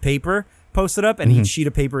sheets of paper posted up, and each sheet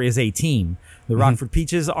of paper is a team. The Rockford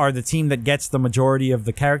Peaches are the team that gets the majority of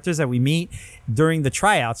the characters that we meet during the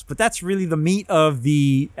tryouts. But that's really the meat of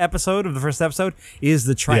the first episode, is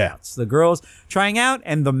the tryouts. The girls trying out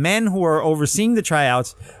and the men who are overseeing the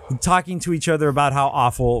tryouts talking to each other about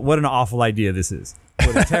what an awful idea this is.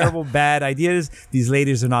 What a terrible, bad idea it is. These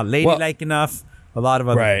ladies are not ladylike enough. A lot of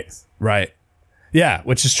other things. Right. Yeah,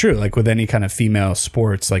 which is true. Like with any kind of female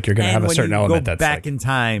sports, like you're going to have a certain element that's back in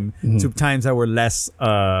time to times that were less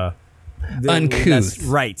uncouth, less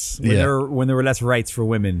rights. When there were less rights for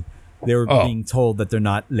women, they were being told that they're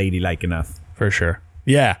not ladylike enough. For sure.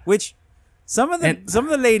 Yeah. Which some of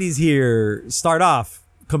the ladies here start off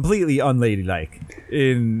completely unladylike.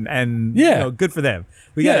 Good for them.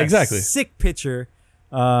 We got a sick picture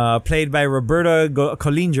played by Roberta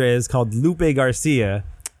Colindres called Lupe Garcia.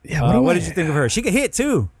 Yeah, what did you think of her? She could hit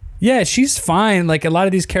too. Yeah, she's fine. Like a lot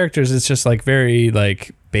of these characters, it's just like very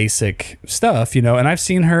like basic stuff, you know. And I've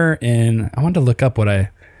seen her in. I wanted to look up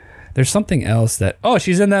there's something else that. Oh,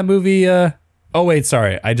 she's in that movie. Oh wait,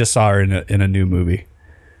 sorry, I just saw her in a new movie.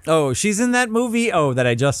 Oh, she's in that movie. Oh, that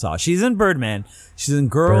I just saw. She's in Birdman. She's in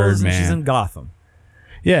Girls, and she's in Gotham.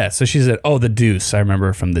 Yeah, so she's at The Deuce. I remember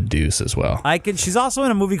her from The Deuce as well. She's also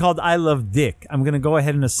in a movie called I Love Dick. I'm gonna go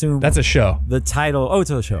ahead and assume that's a show. The title. Oh,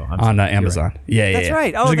 it's a show on Amazon. Right. Yeah, that's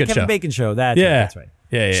right. Oh, the Kevin Bacon show. That's right.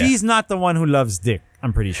 Yeah. She's not the one who loves Dick.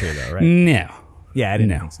 I'm pretty sure though, right? No. Yeah, I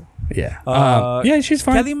didn't think so. Yeah. Yeah, she's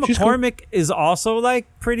fine. Kelly McCormick is also like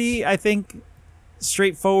pretty, I think,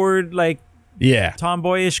 straightforward, like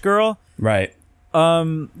tomboyish girl. Right.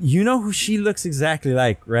 You know who she looks exactly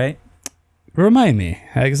like, right? Remind me,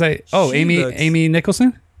 Amy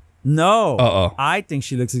Nicholson? No. I think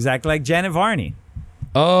she looks exactly like Janet Varney.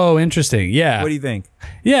 Oh, interesting. Yeah. What do you think?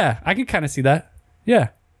 Yeah, I could kind of see that. Yeah,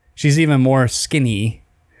 she's even more skinny,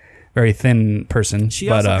 very thin person. She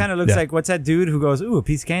also kind of looks like what's that dude who goes, "Ooh, a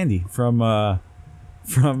piece of candy" from I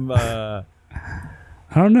don't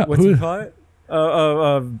know. What's he call it?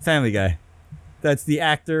 Family Guy. That's the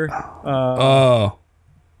actor.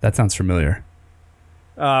 That sounds familiar.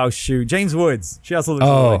 Oh shoot, James Woods. She also looks a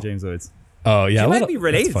little like James Woods. Oh yeah, she might be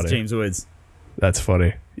related to James Woods. That's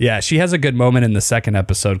funny. Yeah, she has a good moment in the second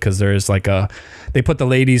episode because there's like they put the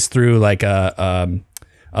ladies through like a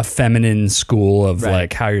feminine school of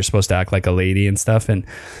like how you're supposed to act like a lady and stuff, and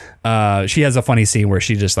she has a funny scene where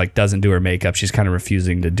she just like doesn't do her makeup. She's kind of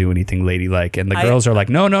refusing to do anything ladylike, and the girls are like,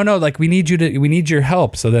 no, like we need your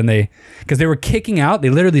help. So then because they were kicking out,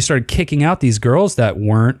 they literally started kicking out these girls that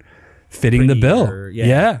weren't fitting the bill.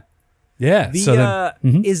 Yeah.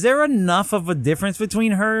 Is there enough of a difference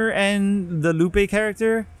between her and the Lupe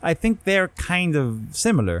character? I think they're kind of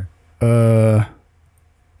similar.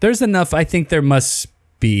 There's enough. I think there must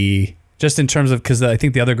be, just in terms of, because I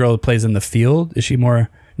think the other girl who plays in the field, is she more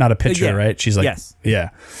not a pitcher, right? She's like, yeah.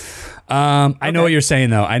 I know what you're saying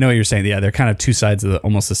though. Yeah, they're kind of two sides of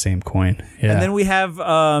almost the same coin. Yeah. And then we have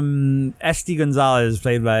Esti Gonzalez,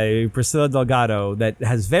 played by Priscilla Delgado, that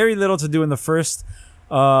has very little to do in the first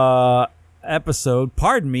episode.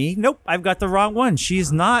 Pardon me. Nope, I've got the wrong one.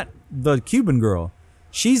 She's not the Cuban girl.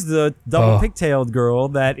 She's the double pigtailed girl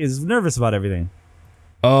that is nervous about everything.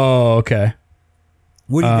 Oh, okay.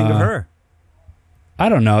 What do you think of her? I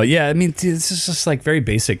don't know. Yeah, I mean, this is just like very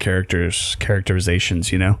basic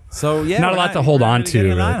characterizations, you know? So, yeah. Not a lot to hold on to.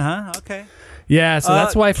 Really. Huh? Okay. Yeah, so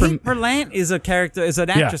that's why Kate Berlant is an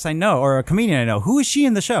actress I know, or a comedian I know. Who is she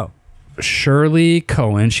in the show? Shirley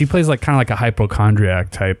Cohen. She plays like kind of like a hypochondriac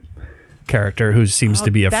type character who seems to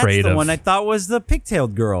be afraid of. That's the one I thought was the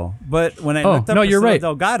pigtailed girl. But when I looked up Priscilla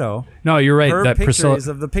Delgado, you're right. Her picture is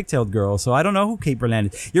of the pigtailed girl, so I don't know who Kate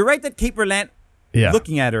Berlant is. You're right that Kate Berlant,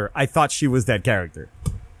 looking at her, I thought she was that character.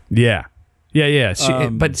 Yeah.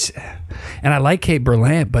 But I like Kate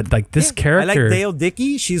Berlant, but like this character, I like Dale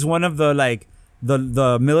Dickey. She's one of the like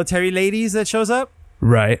the military ladies that shows up.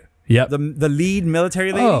 Right. Yep. The lead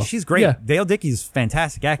military lady. Oh, she's great. Yeah. Dale Dickey's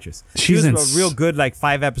fantastic actress. She was a real good like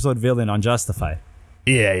 5-episode villain on Justified.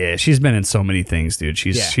 Yeah. She's been in so many things, dude.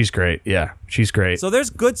 She's great. Yeah, she's great. So there's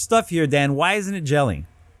good stuff here, Dan. Why isn't it gelling?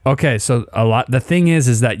 Okay, so the thing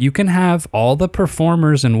is that you can have all the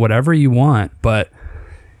performers and whatever you want, but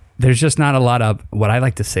there's just not a lot of what I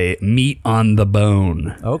like to say meat on the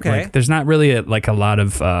bone. Okay. Like, there's not really a lot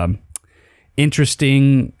of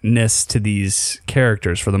interestingness to these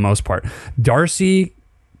characters for the most part. Darcy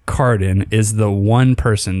Carden is the one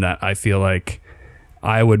person that I feel like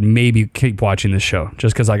I would maybe keep watching this show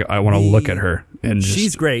just because I want to look at her and just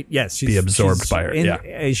she's great. Yes, be absorbed by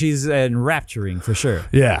her. She's enrapturing for sure.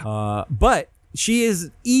 Yeah, but she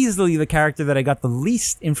is easily the character that I got the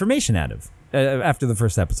least information out of. after the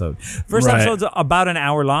first episode. First Right. episode's about an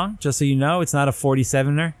hour long, just so you know. It's not a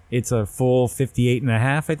 47er. It's a full 58 and a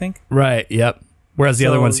half, I think. Right. Yep. Whereas the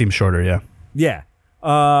other So- one seems shorter. Yeah. Yeah.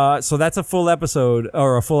 So that's a full episode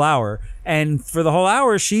or a full hour. And for the whole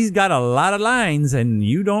hour, she's got a lot of lines and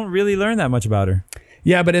you don't really learn that much about her.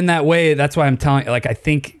 Yeah, but in that way, that's why I'm telling. Like, I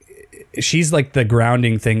think she's like the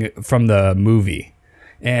grounding thing from the movie,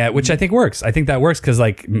 which I think works. I think that works because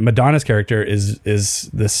like Madonna's character is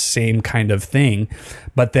the same kind of thing,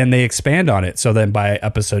 but then they expand on it. So then by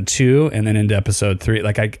episode 2 and then into episode 3,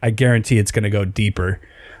 like I guarantee it's going to go deeper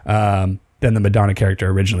than the Madonna character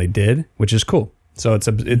originally did, which is cool. So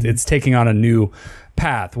it's taking on a new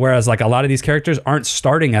path. Whereas like a lot of these characters aren't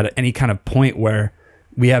starting at any kind of point where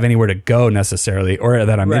we have anywhere to go necessarily, or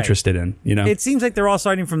that I'm Right. interested in, you know? It seems like they're all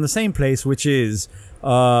starting from the same place, which is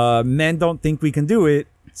men don't think we can do it.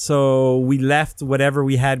 So we left whatever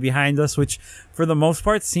we had behind us, which for the most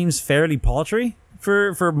part seems fairly paltry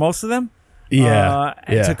for most of them. Yeah.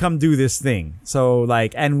 To come do this thing. So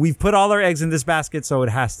like, and we've put all our eggs in this basket, so it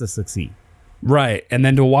has to succeed. Right. And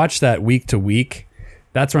then to watch that week to week,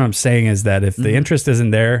 that's what I'm saying is that if the interest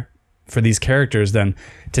isn't there for these characters, then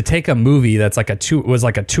to take a movie that's like a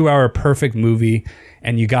 2-hour perfect movie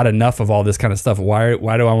and you got enough of all this kind of stuff, why do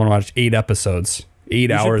I want to watch 8 episodes, 8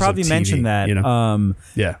 We hours should probably of TV, mention that. you know?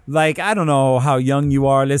 Yeah. Like, I don't know how young you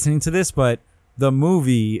are listening to this, but the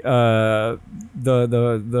movie,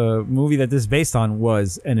 the movie that this is based on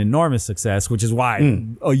was an enormous success, which is why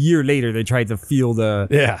a year later they tried to field a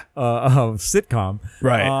sitcom.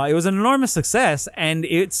 Right. It was an enormous success, and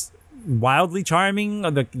it's wildly charming.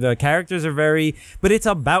 The characters are but it's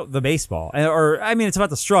about the baseball, it's about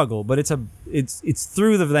the struggle, but it's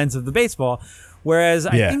through the lens of the baseball. Whereas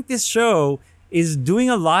I think this show is doing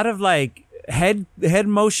a lot of like head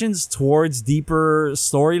motions towards deeper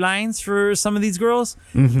storylines for some of these girls,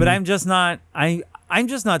 but I'm just not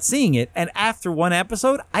seeing it. And after one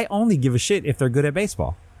episode, I only give a shit if they're good at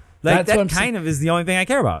baseball. Like That's what that I'm kind of is the only thing I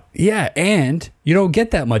care about. Yeah, and you don't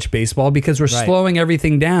get that much baseball because we're Right. slowing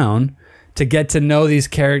everything down to get to know these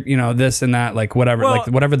characters, this and that, like whatever, Well- like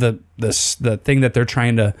whatever the thing that they're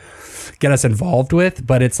trying to get us involved with.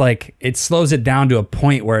 But it's like it slows it down to a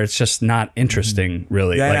point where it's just not interesting,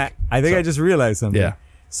 really. Yeah, like, I think I just realized something. Yeah.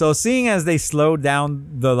 So seeing as they slowed down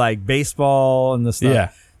the like baseball and the stuff, Yeah.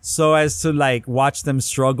 so as to like watch them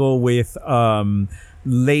struggle with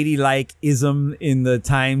ladylike-ism in the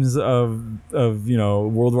times of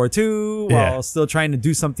World War II Yeah. while still trying to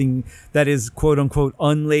do something that is quote unquote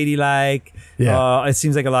unladylike. Yeah. It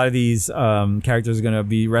seems like a lot of these characters are going to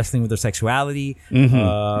be wrestling with their sexuality,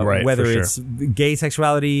 Right, whether for sure. it's gay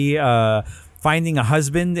sexuality, finding a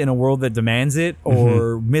husband in a world that demands it,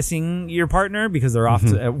 or missing your partner because they're off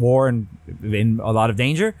at war and in a lot of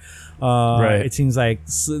danger. Right. It seems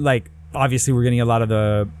like obviously we're getting a lot of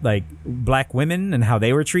the like black women and how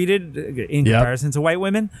they were treated in Yep. comparison to white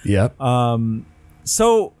women. Yep.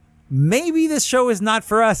 So maybe this show is not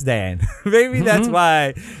for us, Dan. Maybe that's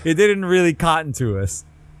why it didn't really cotton to us.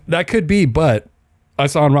 That could be, but I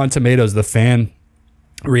saw on Rotten Tomatoes the fan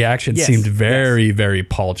reaction Yes, seemed very, very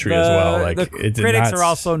paltry as well. Like the it did critics not are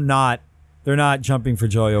also they're not jumping for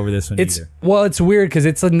joy over this one either. It's weird because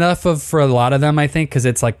it's enough for a lot of them, I think, because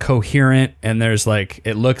it's like coherent and there's like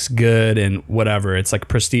it looks good and whatever. It's like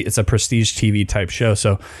prestige. It's a prestige TV type show,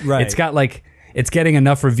 so Right. it's got like it's getting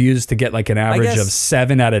enough reviews to get like an average guess- of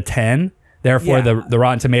 7 out of 10. Therefore, Yeah. the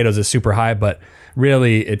Rotten Tomatoes is super high, but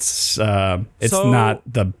really, it's not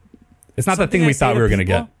the thing Something we I say thought to we were gonna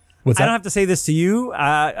people, get. What's I that? don't have to say this to you.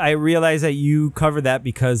 I realize that you covered that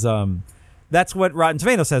because that's what Rotten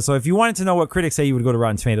Tomatoes says. So if you wanted to know what critics say, you would go to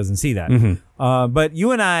Rotten Tomatoes and see that. But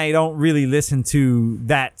you and I don't really listen to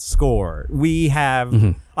that score. We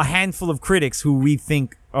have a handful of critics who we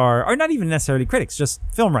think are not even necessarily critics, just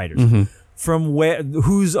film writers, from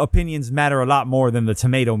whose opinions matter a lot more than the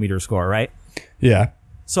tomato meter score, right? Yeah.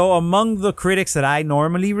 So among the critics that I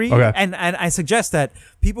normally read, Okay. and I suggest that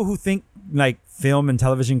people who think like film and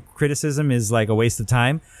television criticism is like a waste of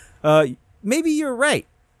time, maybe you're right,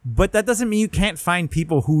 but that doesn't mean you can't find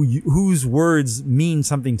people whose words mean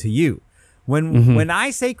something to you. When I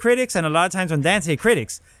say critics, and a lot of times when Dan say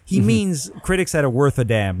critics, he means critics that are worth a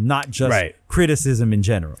damn, not just Right. criticism in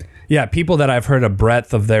general. Yeah, people that I've heard a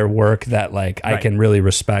breadth of their work that like I Right. can really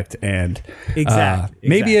respect and Exactly.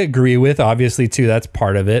 maybe agree with. Obviously, too, that's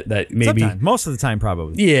part of it. That maybe Sometimes, most of the time,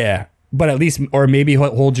 probably. yeah, but at least or maybe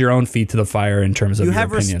hold your own feet to the fire in terms of You your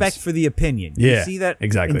have opinions. respect for the opinion. Yeah, You see that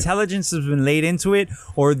exactly. intelligence has been laid into it,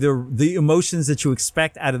 or the emotions that you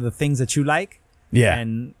expect out of the things that you like. Yeah,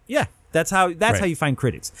 And yeah, that's how you find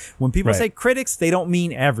critics. When people Right. say critics, they don't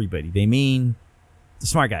mean everybody. They mean the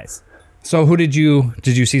smart guys. So who did you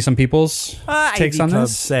see some people's takes AV on Club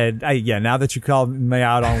this? said, now that you called me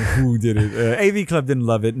out on who did it, AV Club didn't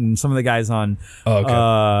love it, and some of the guys on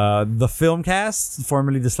the Filmcast,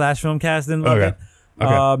 formerly the Slash Filmcast, didn't love it.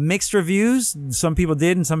 Okay. Mixed reviews. Some people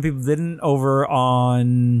did, and some people didn't. Over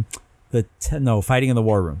on Fighting in the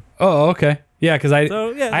War Room. Oh, okay. Yeah, because I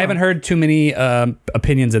haven't heard too many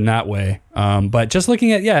opinions in that way. But just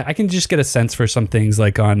looking at, I can just get a sense for some things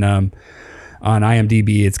like on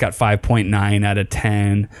IMDb, it's got 5.9 out of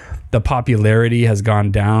 10. The popularity has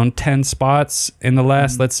gone down 10 spots in the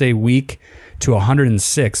last, let's say, week to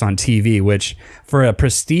 106 on TV, which for a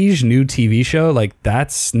prestige new TV show, like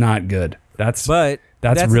that's not good. That's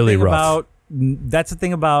really rough. That's the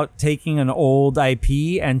thing about taking an old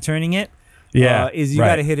IP and turning it. Is you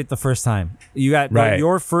got to hit it the first time. You got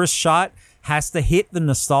your first shot has to hit the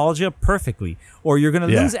nostalgia perfectly, or you're going to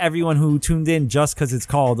lose everyone who tuned in just because it's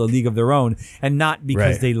called A League of Their Own and not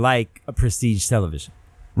because they like a prestige television.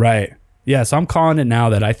 Right. Yeah, so I'm calling it now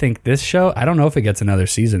that I think this show, I don't know if it gets another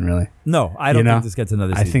season, really. No, I don't think this gets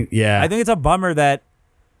another season. I think it's a bummer that...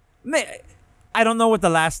 I don't know what the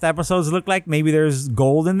last episodes look like. Maybe there's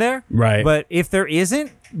gold in there. Right. But if there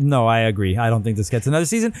isn't, no, I agree. I don't think this gets another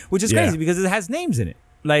season, which is crazy because it has names in it.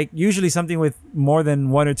 Like, usually something with more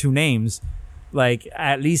than one or two names, like,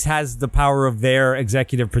 at least has the power of their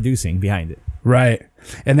executive producing behind it. Right.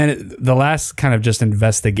 And then the last kind of just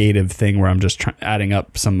investigative thing where I'm just adding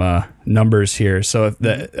up some numbers here. So if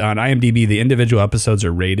on IMDb, the individual episodes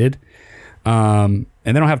are rated, and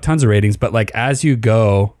they don't have tons of ratings, but like as you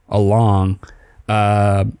go along,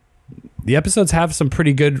 the episodes have some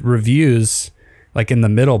pretty good reviews. Like in the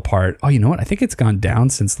middle part. Oh, you know what? I think it's gone down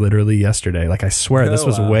since literally yesterday. Like I swear this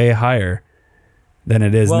was way higher than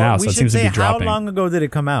it is now. So it seems to be dropping. How long ago did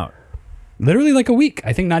it come out? Literally like a week.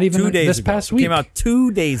 I think not even 2 days this ago. past week. It came out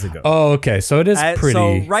 2 days ago. Oh, okay. So it is pretty.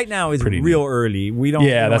 So right now is real early. We don't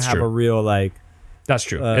have a real like. That's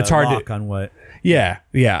true. It's hard to on what. Yeah.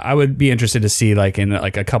 I would be interested to see like in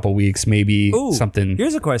like a couple weeks maybe something.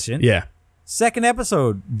 Here's a question. Yeah. Second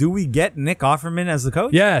episode, do we get Nick Offerman as the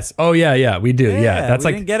coach? Yes. Oh yeah, we do. Yeah, that's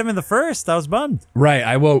we didn't get him in the first. I was bummed. Right.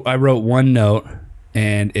 I wrote one note,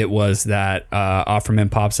 and it was that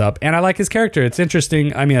Offerman pops up, and I like his character. It's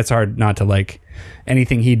interesting. I mean, it's hard not to like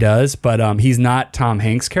anything he does, but he's not Tom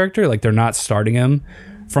Hanks' character. Like they're not starting him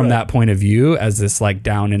from that point of view as this like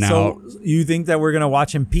down and out. So you think that we're gonna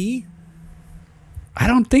watch him pee? I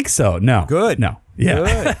don't think so. No. Good. No. Yeah.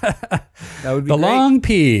 Good. That would be the great. long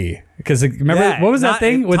pee. Because remember what was that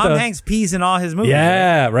thing with Tom Hanks pees in all his movies?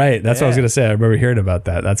 Yeah, right. That's what I was gonna say. I remember hearing about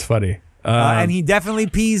that. That's funny. And he definitely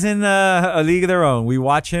pees in A League of Their Own. We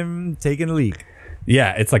watch him taking a leak.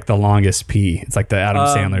 Yeah, it's like the longest pee. It's like the Adam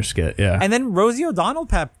Sandler skit. Yeah. And then Rosie O'Donnell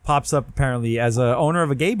pops up apparently as a owner of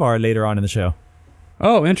a gay bar later on in the show.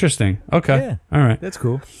 Oh, interesting. Okay. Yeah. All right. That's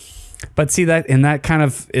cool. But see that kind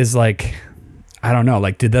of is like. I don't know.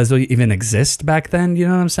 Like, did those even exist back then? You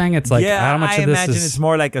know what I'm saying? It's like how much of this imagine it's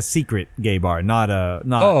more like a secret gay bar, not.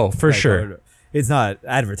 Oh, for sure. It's not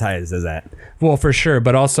advertised as that. Well, for sure,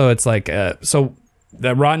 but also it's like so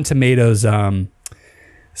the Rotten Tomatoes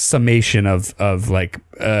summation of like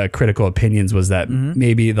critical opinions was that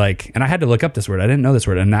maybe like, and I had to look up this word. I didn't know this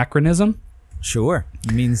word. Anachronism. Sure,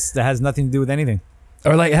 it means that has nothing to do with anything.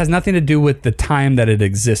 Or like it has nothing to do with the time that it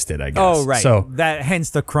existed, I guess. Oh, right. So that hence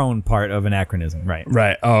the Crone part of anachronism, right?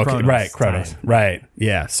 Right. Oh, okay. Chronos right. Chronos. time. Right.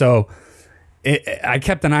 Yeah. So I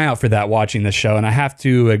kept an eye out for that watching the show, and I have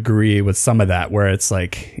to agree with some of that where it's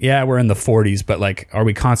like, yeah, we're in the 40s, but like, are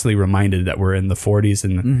we constantly reminded that we're in the 40s?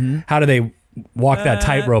 And how do they walk that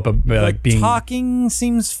tightrope of like being talking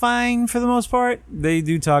seems fine for the most part. They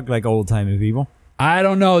do talk like old timey people. I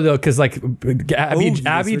don't know though, because like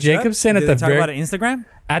Abby Jacobson at the talk about Instagram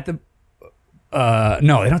at the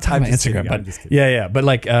no, they don't talk about Instagram, but yeah, but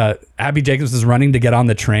like Abby Jacobs is running to get on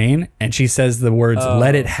the train, and she says the words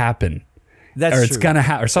 "Let it happen," That's or it's true. gonna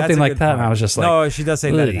happen, or something like that. Point. And I was just like, no, she does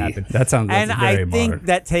say "Let it happen." That sounds and very I think modern.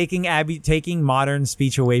 that taking modern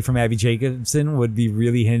speech away from Abby Jacobson would be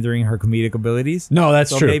really hindering her comedic abilities. No,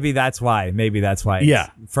 that's true. Maybe that's why.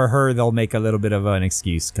 Yeah. For her, they'll make a little bit of an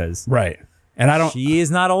excuse because Right. And I don't. She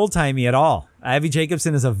is not old timey at all. Abby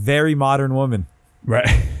Jacobson is a very modern woman. Right.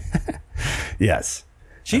 Yes.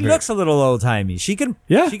 She looks a little old timey. She can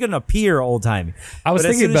appear old timey. I was but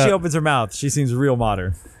thinking as soon as she about- opens her mouth, she seems real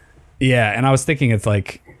modern. Yeah, and I was thinking it's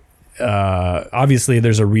like, obviously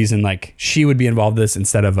there's a reason like she would be involved in this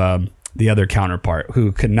instead of the other counterpart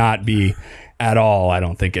who could not be at all. I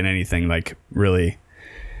don't think in anything like really,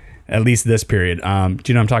 at least this period. Do you know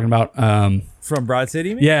what I'm talking about? From Broad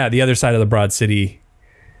City, maybe? Yeah, the other side of the Broad City.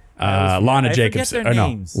 Lana I Jacobson. forget their Or no,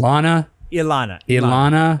 names. Lana Ilana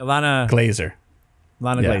Glazer.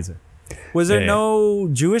 Lana Yeah. Glazer. Was there no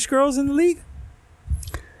Jewish girls in the league?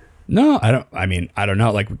 No, I don't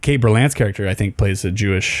know. Like Kate Berlant's character, I think, plays a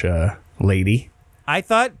Jewish lady. I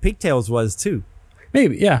thought Pigtails was too.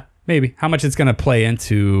 Maybe, yeah, maybe. How much it's gonna play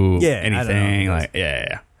into anything? I don't know. Like,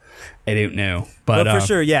 yeah. I don't know, but for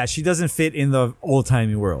sure, yeah, she doesn't fit in the old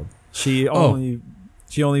timey world. Ilana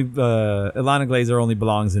Glazer only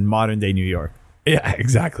belongs in modern day New York. Yeah,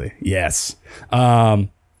 exactly. Yes.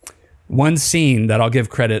 One scene that I'll give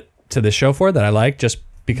credit to the show for that I like, just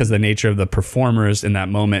because of the nature of the performers in that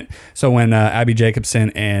moment. So when Abby Jacobson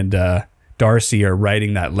and Darcy are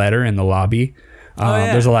writing that letter in the lobby,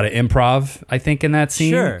 there's a lot of improv, I think, in that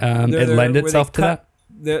scene. Sure. It lends itself to that.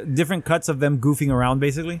 The different cuts of them goofing around,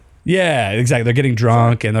 basically. Yeah, exactly. They're getting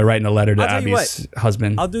drunk and they're writing a letter to Abby's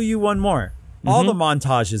husband. I'll do you one more. All the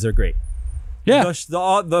montages are great. Yeah.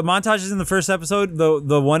 The montages in the first episode,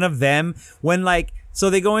 the one of them when so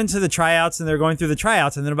they go into the tryouts and they're going through the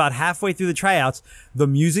tryouts, and then about halfway through the tryouts, the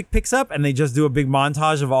music picks up and they just do a big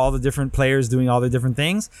montage of all the different players doing all their different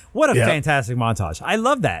things. What a fantastic montage. I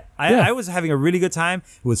love that. I was having a really good time.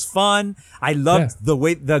 It was fun. I loved the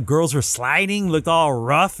way the girls were sliding, looked all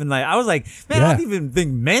rough, and I was like, man, I don't even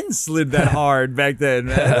think men slid that hard back then,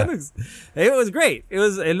 man. It was great.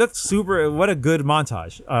 It looked super. What a good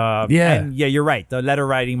montage. And yeah, you're right. The letter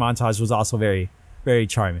writing montage was also very, very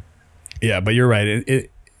charming. Yeah, but you're right.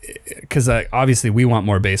 Because obviously we want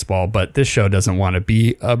more baseball, but this show doesn't want to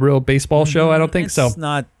be a real baseball show. I don't think so. It's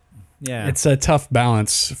not. Yeah, it's a tough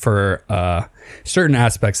balance for certain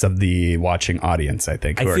aspects of the watching audience. I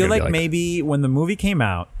think. I feel like maybe when the movie came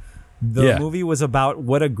out, the movie was about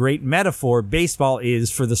what a great metaphor baseball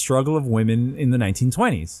is for the struggle of women in the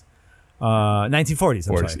 1920s. 1940s.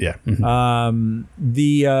 I'm sorry. Yeah. Mm-hmm.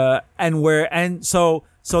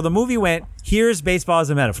 So the movie went, here's baseball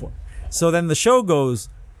as a metaphor. So then the show goes,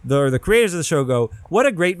 the creators of the show go, what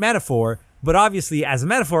a great metaphor, but obviously as a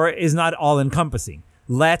metaphor is not all encompassing.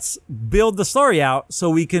 Let's build the story out so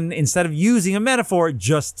we can, instead of using a metaphor,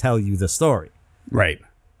 just tell you the story. Right.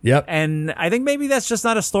 Yep. And I think maybe that's just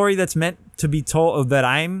not a story that's meant to be told, that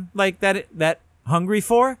I'm like that hungry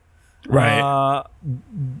for. Right.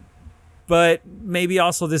 But maybe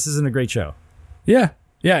also this isn't a great show. Yeah.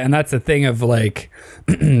 Yeah, and that's the thing of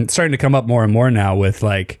starting to come up more and more now with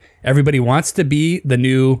everybody wants to be the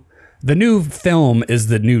new film is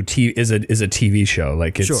the new is a TV show.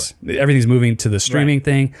 Everything's moving to the streaming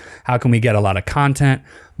thing. How can we get a lot of content?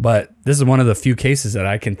 But this is one of the few cases that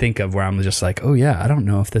I can think of where I'm just like, oh yeah, I don't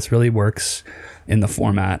know if this really works in the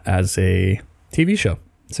format as a TV show.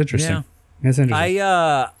 It's interesting. Yeah. It's interesting.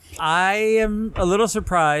 I am a little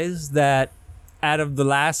surprised that out of the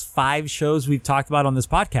last 5 shows we've talked about on this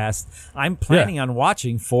podcast, I'm planning on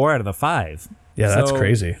watching 4 out of the 5. Yeah, that's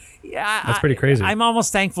crazy. Yeah, that's pretty crazy. I'm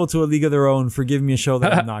almost thankful to A League of Their Own for giving me a show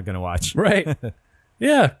that I'm not going to watch. Right.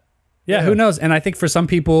 Yeah. Who knows? And I think for some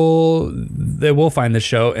people, they will find this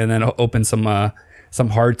show and then open some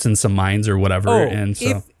hearts and some minds or whatever. And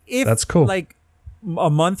so if that's cool.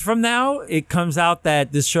 A month from now, it comes out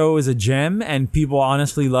that this show is a gem and people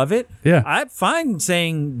honestly love it. Yeah. I'm fine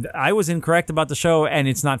saying I was incorrect about the show and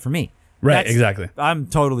it's not for me. Right, exactly. I'm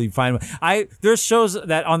totally fine with. There's shows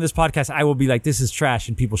that on this podcast I will be like, this is trash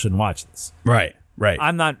and people shouldn't watch this. Right.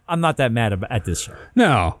 I'm not that mad at this show.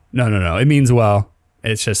 No. It means well.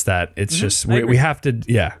 It's just that just we have to.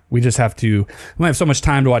 Yeah, we just have to. We have so much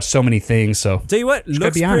time to watch so many things. So tell you what, looks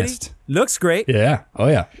pretty. Honest. Looks great. Yeah. Oh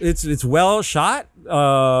yeah. It's well shot.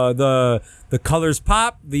 The colors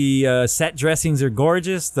pop. The set dressings are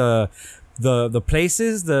gorgeous. The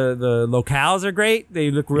places, the locales are great. They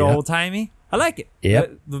look real old timey. I like it. Yeah.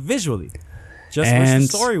 The visually. Just wish the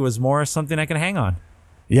story was more something I can hang on.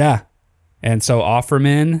 Yeah. And so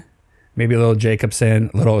Offerman, maybe a little Jacobson,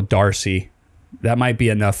 a little Darcy. That might be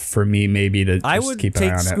enough for me, maybe to just keep an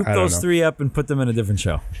eye on it. Scoop those 3 up and put them in a different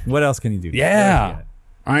show. What else can you do? Yeah.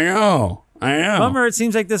 I know. Bummer. It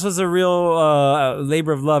seems like this was a real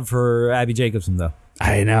labor of love for Abby Jacobson, though.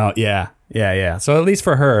 I know. Yeah. So at least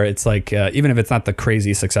for her, it's even if it's not the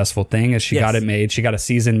crazy successful thing, as she got it made, she got a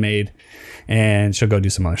season made, and she'll go do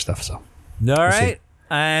some other stuff. So. All right.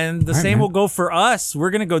 And the same will go for us.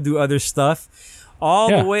 We're going to go do other stuff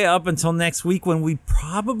the way up until next week when we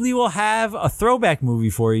probably will have a throwback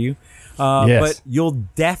movie for you. But you'll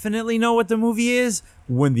definitely know what the movie is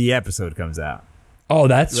when the episode comes out. Oh,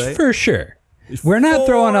 that's for sure. We're not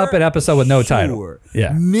throwing up an episode with no title.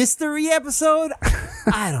 Yeah. Mystery episode?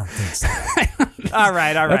 I don't think so. All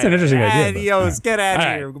right. That's an interesting idea. Adios. Get out of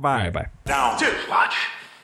here. Goodbye. All right, bye. Down. 2. Watch.